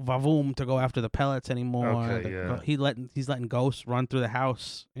vavoom to go after the pellets anymore. Okay, yeah. He's letting ghosts run through the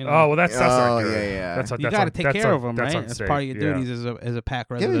house. You know? Oh well, that's not Oh, good. yeah, yeah. That's You got to take care of them, right? That's part of your yeah. duties as a pack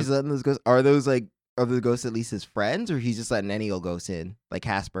Yeah, resident. he's letting those ghosts. Are the ghosts at least his friends, or he's just letting any old ghost in, like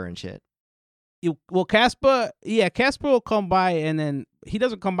Casper and shit? Casper will come by, and then he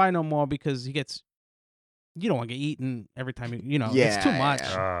doesn't come by no more because he gets. You don't want to get eaten every time it's too much.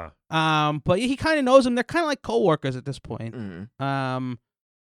 Yeah. But he kind of knows them. They're kind of like coworkers at this point. Mm.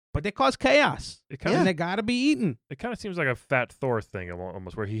 But they cause chaos, It kind and of they gotta be eaten. seems like a Fat Thor thing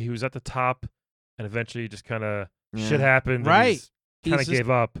almost, where he was at the top, and eventually just kind of Yeah. shit happened. Right. Kind of He's just- gave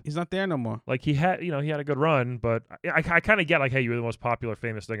up. He's not there no more. Like he had a good run, but I kind of get like, hey, you were the most popular,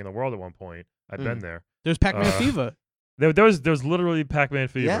 famous thing in the world at one point. I've been there. There's Pac-Man Uh, fever. There was literally Pac-Man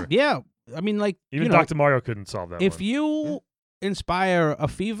fever. Yeah. Yeah, I mean, like Even you know, Dr. Mario couldn't solve that. if one. you inspire a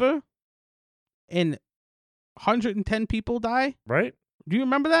fever, and 110 people die. Right, Do you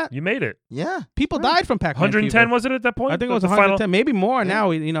remember that? you made it. Yeah. People Right. died from Pac-Man 110 fever. was it at that point? I think it was The 110, final- maybe more Yeah.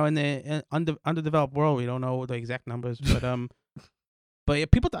 now. In the underdeveloped world, we don't know the exact numbers, but yeah,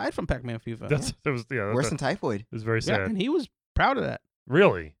 people died from Pac-Man fever. Worse than typhoid. It was very Yeah, sad. and he was proud of that.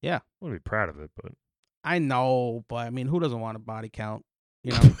 Really? Yeah. I wouldn't be proud of it, but I know, but I mean, who doesn't want a body count?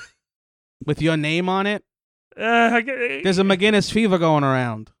 You know, with your name on it. There's a McGinnis fever going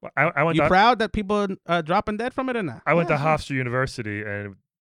around. I went You to proud that people are dropping dead from it or not? I went to Yeah. Hofstra University, and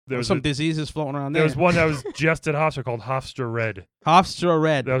there was some diseases floating around there there. was one that was just at Hofstra called Hofstra Red. Hofstra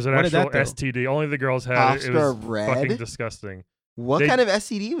Red. That was an What did actual that do? STD. Only the girls had it. It was Hofstra Red? fucking disgusting. What They- kind of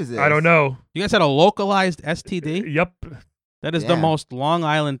STD was this? I don't know. You guys had a localized STD? Yep. That is Yeah. the most Long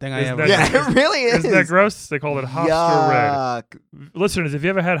Island thing I Isn't ever. that- Yeah, it really is. Isn't that gross? They called it Hofstra Red. Yuck. Listeners, if you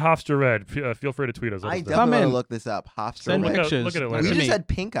ever had Hofstra Red, feel free to tweet us. Let I us know. Come definitely want in. to look this up. Hofstra Send Red. Look at- pictures. look at it Look later. We at just me. had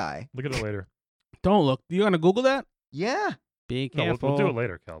pink eye. Look at it later. Don't look. You gonna Google that? Yeah. Be No, careful. we'll do it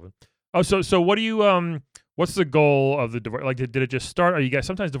later, Calvin. Oh, so what do you what's the goal of the divorce? Like, did it just start? Or you guys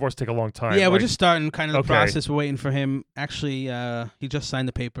sometimes divorce take a long time? Yeah, we're like- just starting kind of the Okay. process. We're waiting for him. Actually, he just signed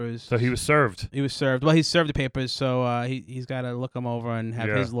the papers. So he was served. He was served. Well, he served the papers, so he's got to look them over and have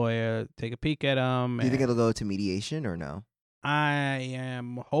Yeah. his lawyer take a peek at them. Do you think it'll go to mediation or no? I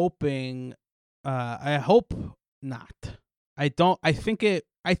am hoping. I hope not. I don't. I think it.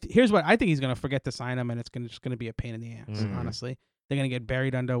 Here's what I think. He's gonna forget to sign them, and it's just gonna be a pain in the ass. Mhm. Honestly, they're gonna get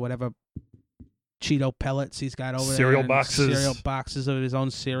buried under whatever Cheeto pellets he's got over Cereal there. and boxes. Cereal boxes of his own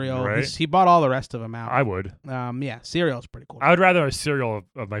cereal. Right. He bought all the rest of them out. I would. Yeah, cereal's pretty cool. I would rather a cereal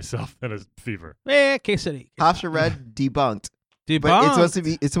of myself than a fever. Quesadilla. Hofstra Red debunked. Debunked. But it's supposed to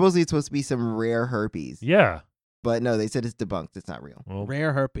be. It's supposed to be some rare herpes. Yeah. But no, they said it's debunked. It's not real. Well,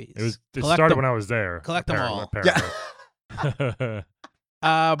 Rare herpes. it Collect started them. when I was there. Collect them all. Apparently.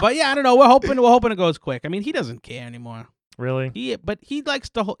 But yeah, I don't know. We're hoping it goes quick. I mean, he doesn't care anymore. Really? But he likes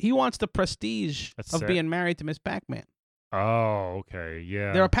he wants the prestige That's of sad. being married to Miss Pac-Man. Oh, okay.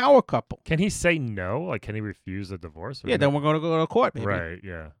 Yeah. They're a power couple. Can he say no? Like, can he refuse the divorce? Or Yeah, no? then we're going to go to court, maybe. Right.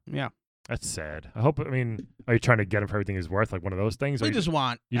 Yeah. Yeah. That's sad. I hope. I mean, are you trying to get him for everything he's worth, like one of those things? Or We you just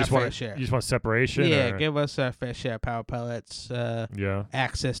want you our just fair want share. you just want separation. Yeah, or- give us our fair share of power pellets, yeah.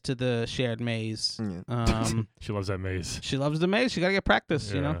 access to the shared maze. Yeah. She loves that maze. She loves the maze. She got to get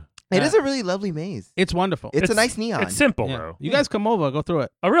practice, you know? It is a really lovely maze. It's wonderful. It's a nice neon. It's simple Yeah. though. You guys come over, go through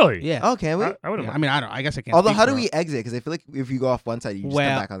it. Oh really? Yeah. Oh, can we? I would have. Yeah, I mean, I guess I can't. Although, speak how do for we it. exit? Because I feel like if you go off one side, you just Well,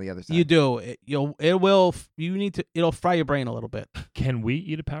 come back on the other side. You do. It'll fry your brain a little bit. Can we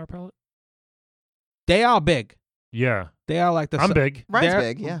eat a power pellet? They are big. Yeah. They are like the. I'm big. Ryan's they're-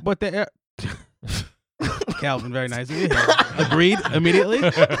 big, yeah. But they're. Calvin, very nice of you. Agreed immediately.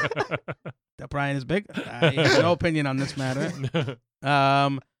 That Brian is big. I have no opinion on this matter.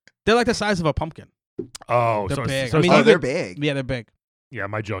 They're like the size of a pumpkin. Oh, They're so big. So I it's mean, not- you they're could- big. Yeah, they're big. yeah,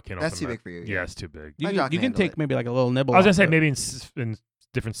 my jaw can't. That's open too that. big for you. Yeah, it's too big. You My can, jaw you can can handle take it. maybe like a little nibble. I was gonna off say it. maybe in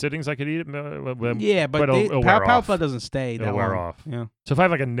different sittings I could eat it. Yeah, but it'll wear power off. flood doesn't stay that It'll wear long. off. Yeah. So if I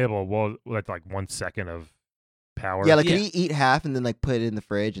have like a nibble, well, that's like 1 second of power. Yeah, like Yeah. can you eat half and then like put it in the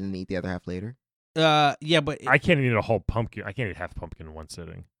fridge and then eat the other half later? Yeah, but I can't eat a whole pumpkin. I can't eat half a pumpkin in one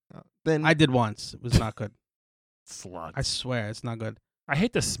sitting. Then I did once. It was not good. Slut. I swear, it's not good. I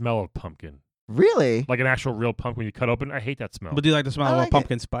hate the smell of pumpkin. really? Like an actual real pumpkin you cut open. I hate that smell. But do you like the smell I of like a it.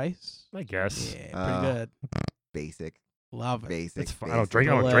 pumpkin spice? I guess. Yeah, Oh. pretty good. Basic. Love it. Basic. It's fine. I don't basic. drink.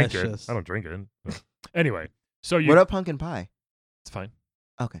 I don't drink it. Delicious. I don't drink it. Anyway, so you. What about pumpkin pie? It's fine.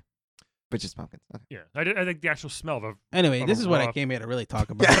 But just pumpkins. Okay. Yeah, I think the actual smell of a Anyway, Of this a is what I raw- came here to really talk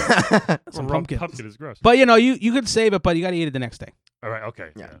about. some raw raw pumpkins. pumpkin is gross. But you could save it, but you got to eat it the next day. All right. Okay.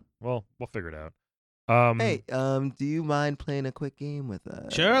 Yeah. Yeah. Well, we'll figure it out. Hey, do you mind playing a quick game with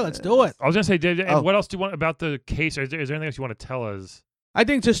us? Sure, let's do it. I was gonna say, Oh. what else do you want about the case? Or is there anything else you want to tell us? I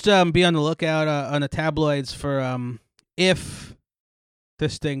think just be on the lookout on the tabloids for if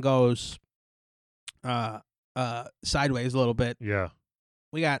this thing goes sideways a little bit. Yeah.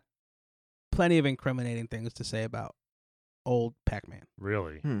 We got plenty of incriminating things to say about old Pac-Man.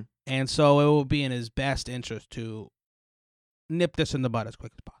 Really? And so it will be in his best interest to nip this in the bud as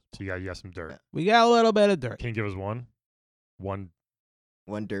quick as possible. So you got some dirt. We got a little bit of dirt. Can you give us one? One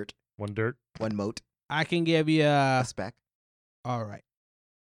One dirt, dirt. one moat, I can give you a speck. all right.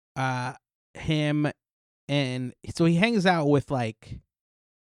 Him and so he hangs out with like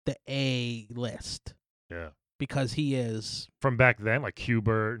the A list Yeah. because he is From back then, like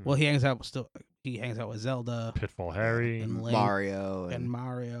Hubert. And well he hangs out with Zelda Pitfall Harry. and Link Mario and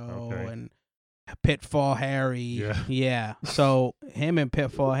Mario Okay. and Pitfall Harry. Yeah. Yeah. So him and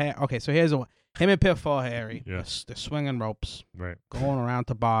Pitfall Harry. Okay, so here's the one. Him and Pitfall Harry. Yeah. They're swinging ropes, Right. going around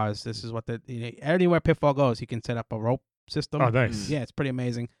to bars. This is what anywhere Pitfall goes, he can set up a rope system. Oh, nice. Yeah, it's pretty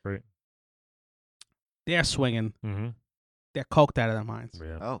amazing. Great. They're swinging. Mm-hmm. They're coked out of their minds.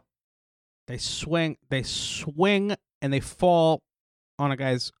 Yeah. Oh, They swing, and they fall on a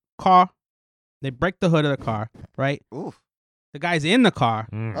guy's car. They break the hood of the car, right? oof. The guy's in the car.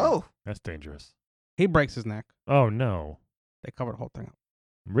 Mm. Oh, That's dangerous. He breaks his neck. Oh no. They cover the whole thing up.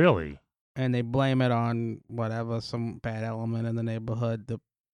 Really? And they blame it on whatever, some bad element in the neighborhood, the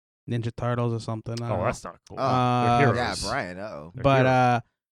Ninja Turtles or something. I don't Oh, know. that's not cool. Oh, They're yeah, heroes. Brian. Oh, They're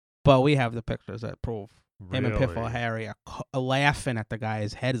But we have the pictures that prove him and Pitfall Really? Harry are laughing at the guy.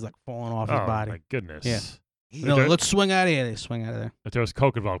 His head is like falling off his Oh body. my goodness. Yeah. He- No, They're- let's swing out of here. They swing out of there. If there was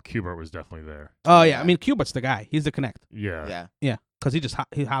coke involved, Hubert was definitely there. Oh yeah, Yeah. I mean Cubert's the guy. He's the connect. Yeah. yeah, Because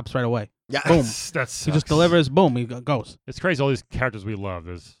he hops right away. yeah. Boom. That He just sucks. delivers. Boom. He goes. It's crazy. All these characters we love.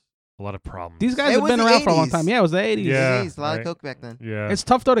 There's a lot of problems. These guys It have was been the around for a long 80s. time. Yeah, it was the 80s. Yeah. Jeez, a lot right. of coke back then. Yeah. It's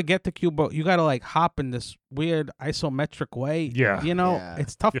tough though to get to Cuba. You got to like hop in this weird isometric way. Yeah. You know, Yeah.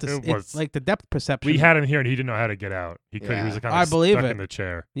 it's tough It to. was. It's like the depth perception. we had him here and he didn't know how to get out. He could. He was Yeah. kind I of believe stuck it. in the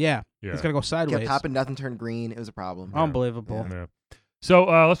chair. Yeah. Yeah. He's got to go sideways. Kept hopping, nothing turned green. It was a problem. Unbelievable. Yeah. Yeah. So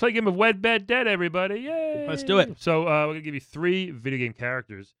let's play a game of Wed, Bed, Dead, everybody. Yay! Let's do it. So we're going to give you 3 video game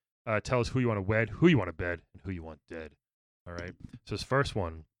characters. Tell us who you want to wed, who you want to bed, and who you want dead. All right? So this first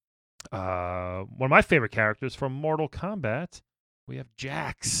one of my favorite characters from Mortal Kombat, we have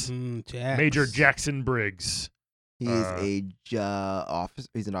Jax. Jax. Major Jackson Briggs. He's officer.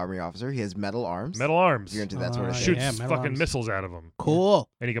 He's an army officer. He has metal arms. Metal arms. If you're into that sort of shit. Shoots Yeah, metal fucking arms. missiles out of him. Cool.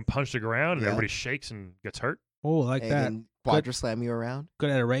 And he can punch the ground and Yeah. everybody shakes and gets hurt. Oh, I like and that. can quadra slam you around.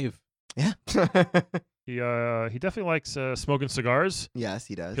 Good at a rave. Yeah. He definitely likes smoking cigars. Yes,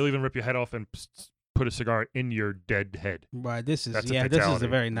 he does. He'll even rip your head off and put a cigar in your dead head. Right. This is That's a this is fatality. the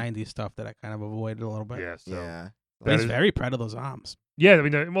very 90s stuff that I kind of avoided a little bit. Yeah. So Yeah. But he's That is- very proud of those arms. yeah. I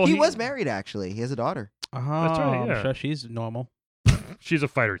mean, well, he was married actually. He has a daughter. Oh, That's right, yeah. I'm sure she's normal. She's a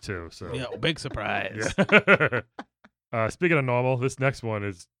fighter too. So Yeah, big surprise. Yeah. Speaking of normal, this next one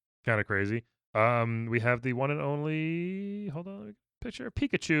is kind of crazy. We have the one and only. Hold on, picture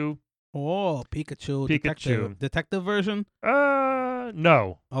Pikachu Oh, Pikachu. Pikachu. Detective version?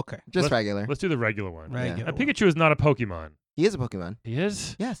 No. Okay. Just Let's- regular. Let's do the regular one. Regular. And Pikachu is not a Pokemon. He is a Pokemon. He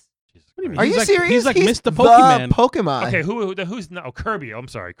is? Yes. Jesus What do you mean? Christ. Are He's you like- serious? he's like Mr. the Pokemon. Pokemon. Okay, who's not? Oh, Kirby. I'm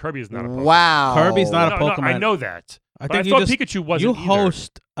sorry. Kirby is not a Pokemon. Wow. Kirby's not a No, Pokemon. I know that. I But I think you thought just Pikachu wasn't you either.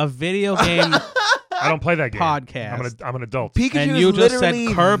 host a video game I don't play that game. podcast. I'm an adult. Pikachu and is you just said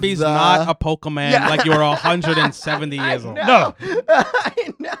literally Kirby's the... not a Pokemon Yeah. like you were 170 years old. No.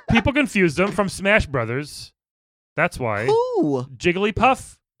 I know. People confuse them from Smash Brothers. That's why. Who?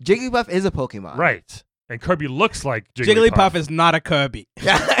 Jigglypuff? Jigglypuff is a Pokemon. Right. And Kirby looks like Jigglypuff. Jigglypuff is not a Kirby.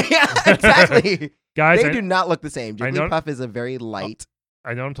 yeah, exactly. Guys, They do not look the same. I know- Jigglypuff is a very light.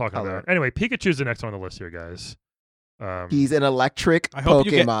 I know what I'm talking color. about. Anyway, Pikachu's the next one on the list here, guys. He's an electric I hope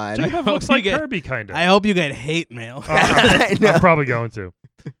you get- Pokemon. Jigglypuff looks like Kirby, kind of. I hope you get hate mail. I know. I'm probably going to.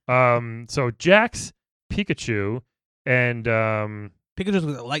 So Jax, Pikachu, and Pikachu's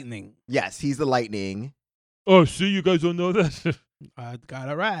with the lightning. Yes, he's the lightning. oh, see, you guys don't know that. I got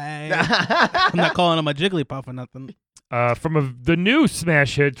it right. I'm not calling him a Jigglypuff or nothing. From the new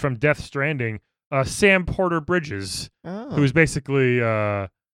smash hit from Death Stranding, Sam Porter Bridges, Oh. who's basically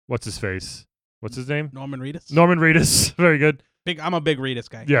what's his face? What's his name? Norman Reedus. Norman Reedus. Very good. I'm a big Reedus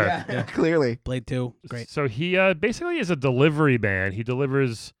guy. Yeah. Yeah, clearly. Blade 2, great. So he basically is a delivery man. He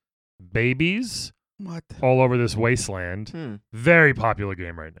delivers babies What? all over this wasteland. Hmm. Very popular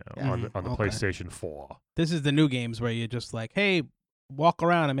game right now Yeah. on the Okay. PlayStation 4. This is the new games where you're just like, hey, walk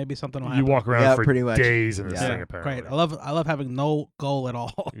around and maybe something will happen. You walk around Yeah, for pretty much. days in this Yeah. thing, apparently. Great. I love having no goal at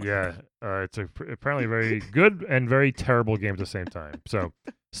all. Yeah, it's apparently very good and very terrible game at the same time. So,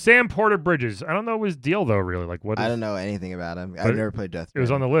 Sam Porter Bridges. I don't know his deal though. Really, like what? I Is, don't know anything about him. But I've never played Death it was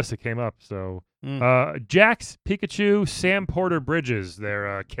on Stranding. the list. It came up. So, Mm. Jax, Pikachu, Sam Porter Bridges.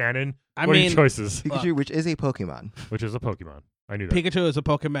 They're canon. I What are mean, your choices? Pikachu, which is a Pokemon. Which is a Pokemon. I knew that. Pikachu is a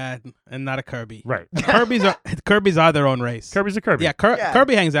Pokemon and not a Kirby. Right. Kirby's are their own race. Kirby's a Kirby. Yeah, Yeah.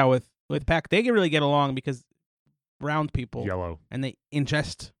 Kirby hangs out with Pac. They can really get along because round people Yellow. and they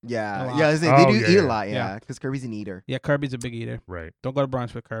ingest. A Yeah. lot. Yeah, they Oh, do yeah, eat yeah. a lot, Yeah. yeah. Because Kirby's an eater. Yeah, Kirby's a big eater. Right. Don't go to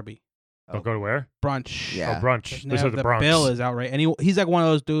brunch with Kirby. Oh. Don't go to where? Brunch. Yeah. Oh, brunch. Now This is the the Bronx. bill is outright, and he's like one of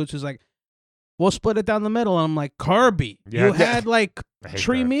those dudes who's like, "We'll split it down the middle." And I'm like, "Kirby, Yeah. you had like I hate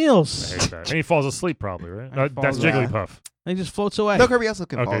 3 that. meals." I hate that. And he falls asleep probably, right? And No, he that's falls- Yeah. Jigglypuff. And he just floats away. No, Kirby also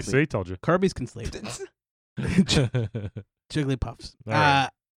can fall Okay, asleep. see, told you. Kirby's can sleep. Jigglypuffs. All right.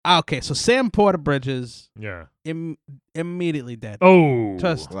 Okay, so Sam Porter Bridges Yeah. immediately dead. Oh.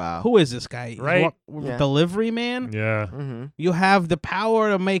 Just Wow. who is this guy? He's Right. Yeah. Delivery man. Yeah. Mm-hmm. You have the power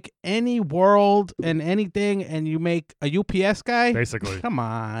to make any world and anything, and you make a UPS guy. Basically. Come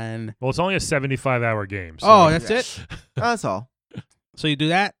on. Well, it's only a 75-hour game. So. Oh, that's it. That's all. So you do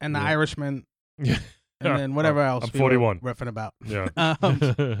that, and the Yeah. Irishman, Yeah. and then whatever else. I'm we were 41. Riffing about Yeah.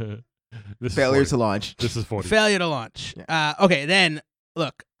 This is Failure 40. to launch. This is 40. failure to launch. Okay, then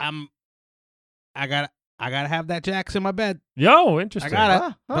look, I gotta have that Jax in my bed. Yo, interesting. I got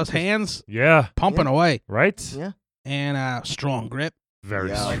it. Ah, Those okay. hands Yeah. pumping Yeah. away, Right? Yeah. and strong grip, Very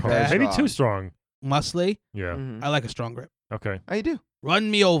Yeah, strong. very Maybe strong. too strong. muscly. Yeah. Mhm. I like a strong grip. Okay. Oh, you do? Run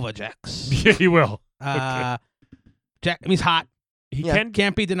me over, Jax. Yeah, he will. Jack, he's hot. He Yeah.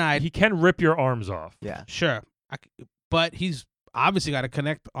 Can't be denied. he can rip your arms off. Yeah. Sure, but he's obviously got to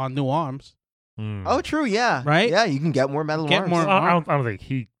connect on new arms. Hmm. Oh, true. Yeah. Right? Yeah, you can get more metal Get arms. more- I don't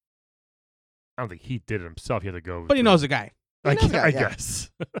think he did it himself. He had to go. But he through- knows the guy. I, knows gu- that, I yeah.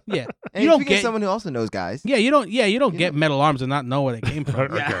 guess. Yeah, And you if don't you get- someone who also knows guys. yeah. You don't You get know. metal arms and not know where they came from.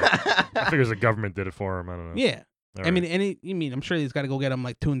 Okay. Yeah. I figure the government did it for him. I don't know. Yeah, All I mean, right. I'm sure he's got to go get him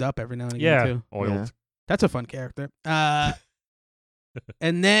like tuned up every now and again yeah, too. oiled. Yeah. That's a fun character.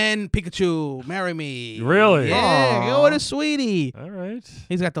 And then Pikachu, marry me. Really? Yeah, Aw. go with a sweetie. All right.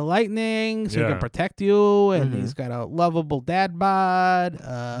 He's got the lightning, so he Yeah. can protect you, and Mhm. he's got a lovable dad bod.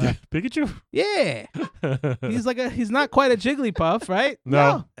 Pikachu. Yeah, he's not quite a Jigglypuff, right?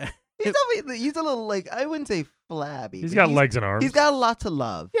 No. He's a little like I wouldn't say flabby. He's but got legs and arms. He's got a lot to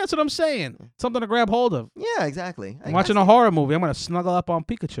love. Yeah, that's what I'm saying. Something to grab hold of. Yeah, exactly. I'm watching a horror movie. I'm gonna snuggle up on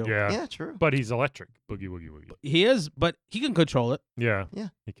Pikachu. Yeah. Yeah, true. But he's electric. Boogie woogie woogie. He is, but he can control it. Yeah. Yeah.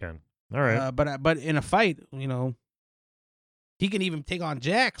 He can. All right. But in a fight, he can even take on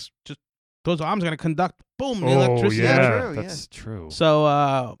Jax. Just those arms are gonna conduct boom the oh electricity. yeah, true, yeah. that's true.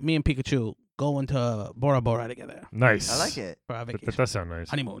 So me and Pikachu go into Bora Bora together Nice. I like it. for our That vacation, does sound nice.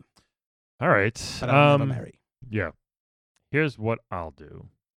 honeymoon. All right. But I'll never marry. Yeah. Here's what I'll do.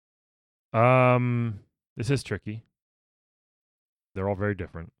 This is tricky. They're all very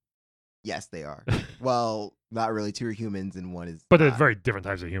different, Yes, they are. Well, not really. Two are humans and one is. but they're not. very different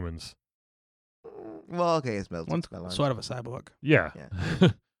types of humans. Well, okay, it's metal. One's metal arms. sort of a cyborg. Yeah.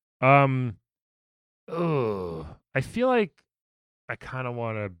 I feel like I kind of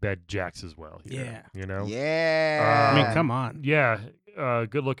want to bed Jax as well. Here, Yeah. you know. Yeah. I mean, come on. Yeah,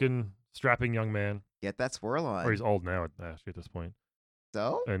 good looking, strapping young man, Get that swirl on. or he's old now actually at this point.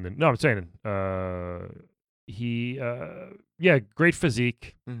 So? And then no, I'm saying he yeah, great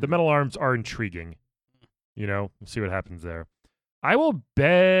physique. The Mhm. metal arms are intriguing. You know, we'll see what happens there. I will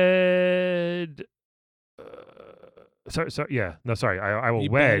bed. Sorry, yeah, no, sorry. I will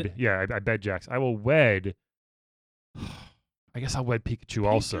You wed. bed- Yeah, I bed Jax. I will wed. I guess I'll wed Pikachu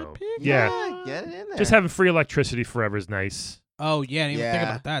also. Yeah, Get it in there. just having free electricity forever is nice. Oh yeah, I didn't even think Yeah.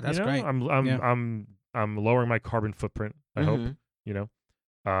 about that. That's you know? great. I'm lowering my carbon footprint. I hope. Mhm. You know,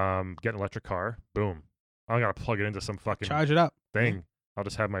 get an electric car. Boom. I don't gotta plug it into some fucking Charge it up. thing. I'll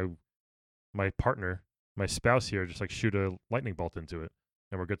just have my partner, my spouse here, just like shoot a lightning bolt into it,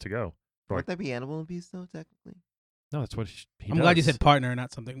 and we're good to go. Wouldn't that be animal abuse, though, technically? No, that's what he I'm glad you does. said partner,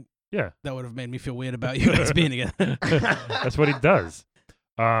 not something Yeah, that would have made me feel weird about you guys being together. that's what he does.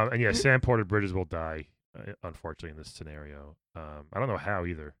 And yeah, Sam Porter Bridges will die, unfortunately, in this scenario. I don't know how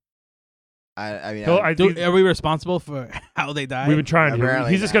either. I mean, He'll- Dude, are we responsible for how they die? We've been trying.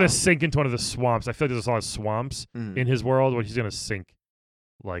 Apparently He's just gonna now. sink into one of the swamps. I feel like there's a lot of swamps Mhm. in his world where he's gonna sink,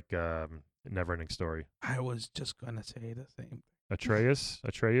 like Never-Ending Story. I was just gonna say the same. Atreyu.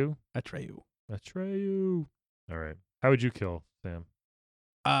 Atreyu. All right. How would you kill Sam?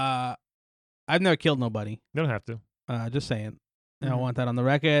 I've never killed nobody. You don't have to. Just saying. I don't Mhm. want that on the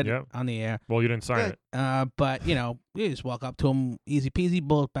record, Yep. on the air. Well, you didn't sign Good. But you know, you just walk up to him, easy peasy,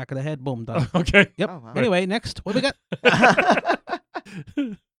 bullet back of the head, boom, done. it. Okay. Yep. Oh, wow. Anyway, next, what we got?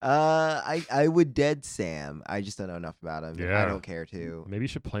 I would dead Sam. I just don't know enough about him. Yeah. I don't care to. Maybe you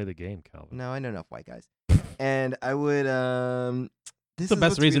should play the game, Calvin. No, I know enough white guys. And I would this It's the is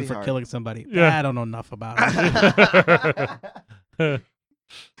best what's reason really for hard. killing somebody. Yeah. I don't know enough about it.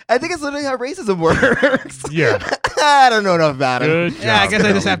 I think it's literally how racism works. Yeah. I don't know enough about Good him. job. Yeah, I guess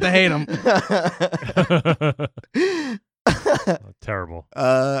I just have to hate him. Terrible.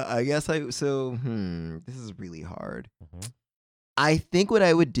 I guess this is really hard. Mhm. I think what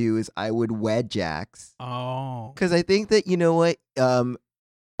I would do is I would wed Jax. Oh, Because I think that, you know what?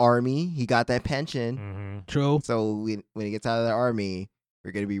 Army, he got that pension. Mhm. true. So when he gets out of the army,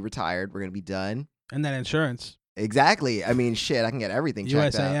 we're going to be retired. We're going to be done. And that insurance, Exactly. I mean, shit, I can get everything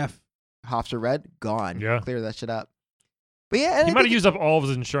checked out. USAF. Hofstra Red, gone. Yeah. Clear that shit up. But yeah, and He I might have think used up all of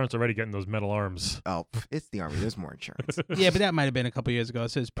his insurance already getting those metal arms. it's the army. There's more insurance. Yeah, but that might have been a couple years ago.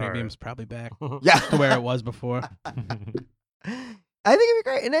 So his All right. premium's probably back Yeah. to where it was before. I think it'd be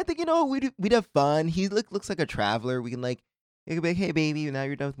great, and I think we'd have fun. He looks like a traveler. We can he could be like, hey baby, now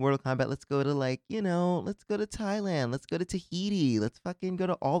you're done with Mortal Kombat. Let's go to let's go to Thailand. Let's go to Tahiti. Let's fucking go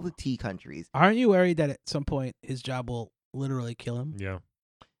to all the tea countries. Aren't you worried that at some point his job will literally kill him? Yeah.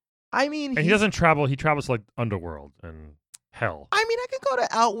 I mean, And he doesn't travel. He travels to, like Underworld and Hell. I mean, I could go to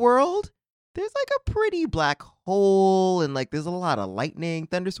Outworld. There's like a pretty black hole, and there's a lot of lightning,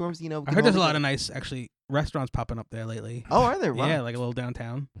 thunderstorms. I heard there's a lot of nice, actually, restaurants popping up there lately. Oh, are there? Wow. Yeah, like a little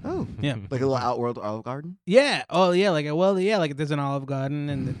downtown. Oh, Yeah. like a little Outworld Olive Garden. Yeah. Oh, yeah. Like there's an Olive Garden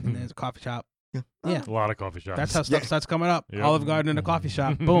and there's a coffee shop. Yeah. Yeah. A lot of coffee shops. That's how stuff starts coming up. Yep. Olive Garden and a coffee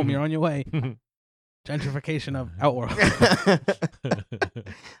shop. Boom, you're on your way. Gentrification of Outworld.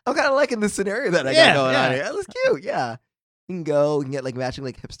 I'm kind of liking the scenario that I Yeah, got going on yeah. here. That was cute. Yeah. You can go, you can get matching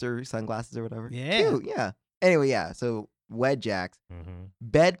hipster sunglasses or whatever. Yeah. Cute, yeah. Anyway, yeah. So wed Jax, Mhm.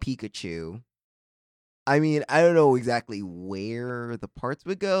 bed Pikachu. I mean, I don't know exactly where the parts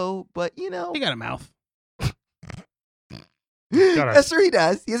would go, but He got a mouth. That's true. He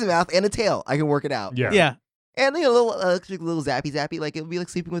does. He has a mouth and a tail. I can work it out. Yeah. Yeah. And a little electric, little zappy. Like it would be like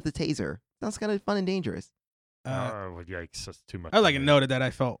sleeping with a taser. Sounds kind of fun and dangerous. Oh, yikes. That's too much. I like for it me. noted that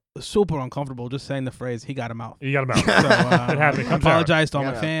I felt super uncomfortable just saying the phrase, he got a mouth. You got him out. So, It happened. It I comes out. apologize to all Yeah,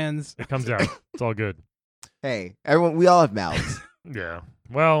 my no. fans. It comes out. It's all good. Hey, everyone, we all have mouths. Yeah.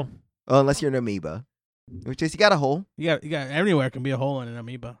 Well, Well, unless you're an amoeba. In which case, you got a hole. You got anywhere can be a hole in an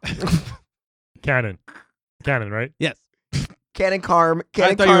amoeba. Canon, right? Yes. Cannon Carm. I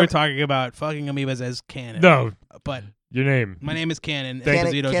Cannon thought you were Carm. talking about fucking amoebas as canon. No. But Your name. my name is Cannon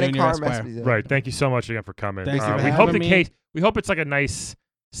Cannon, Esposito Cannon Jr. Carm. Esquire. Right. Thank you so much again for coming. Thank you for we hope the having me. case. We hope it's like a nice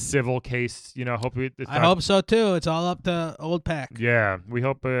civil case. You know. It's I not- hope so too. It's all up to old Pack. Yeah. We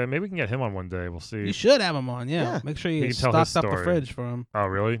hope maybe we can get him on one day. We'll see. You should have him on. Yeah. Yeah. Make sure He you can tell his stocked up the story. fridge for him. Oh,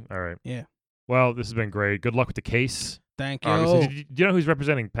 really? All right. Yeah. Well, this has been great. Good luck with the case. Thank you. Obviously. Do you know who's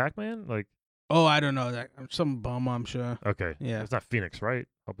representing Pac-Man? Oh, I don't know. Some bum, I'm sure. Okay. Yeah. It's not Phoenix, right?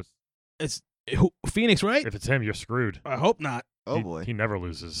 Hope it's. It's Phoenix, right? If it's him, you're screwed. I hope not. Oh, He- boy. He never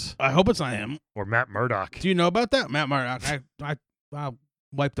loses. I hope it's not him. Or Matt Murdock. Do you know about that, Matt Murdock?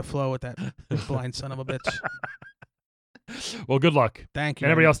 wipe the floor with that blind son of a bitch. Well, good luck. Thank you.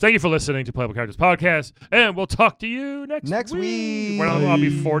 And everybody else, thank you for listening to Playable Characters Podcast. And we'll talk to you next week. When I'll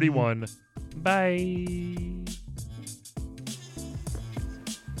be 41. Bye.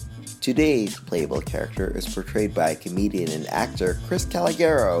 Today's playable character is portrayed by comedian and actor Chris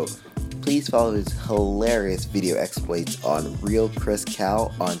Calogero. Please follow his hilarious video exploits on Real Chris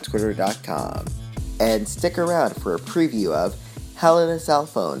Cal on Twitter.com. And stick around for a preview of Hell in a Cell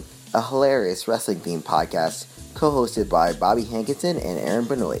Phone, a hilarious wrestling-themed podcast co-hosted by Bobby Hankinson and Aaron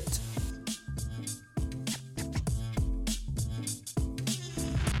Benoit.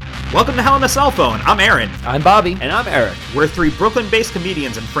 Welcome to Hell in a Cell Phone. I'm Aaron. I'm Bobby. And I'm Eric. We're three Brooklyn-based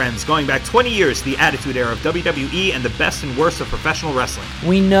comedians and friends going back 20 years to the Attitude Era of WWE and the best and worst of professional wrestling.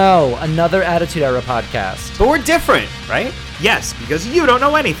 We know, another Attitude Era podcast. But we're different, right? Yes, because you don't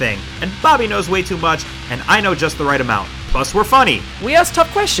know anything, and Bobby knows way too much, and I know just the right amount. Plus, we're funny. We ask tough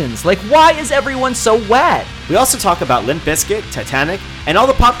questions, like why is everyone so wet? We also talk about Limp Bizkit, Titanic, and all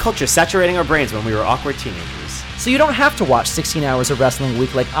the pop culture saturating our brains when we were awkward teenagers. So you don't have to watch 16 hours of wrestling a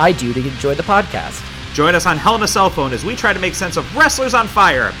week like I do to enjoy the podcast. Join us on Hell in a Cell Phone as we try to make sense of wrestlers on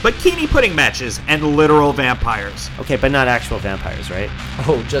fire, bikini pudding matches, and literal vampires. Okay, but not actual vampires, right?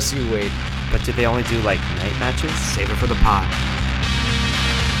 Oh, just you wait. But did they only do, like, night matches? Save it for the pod.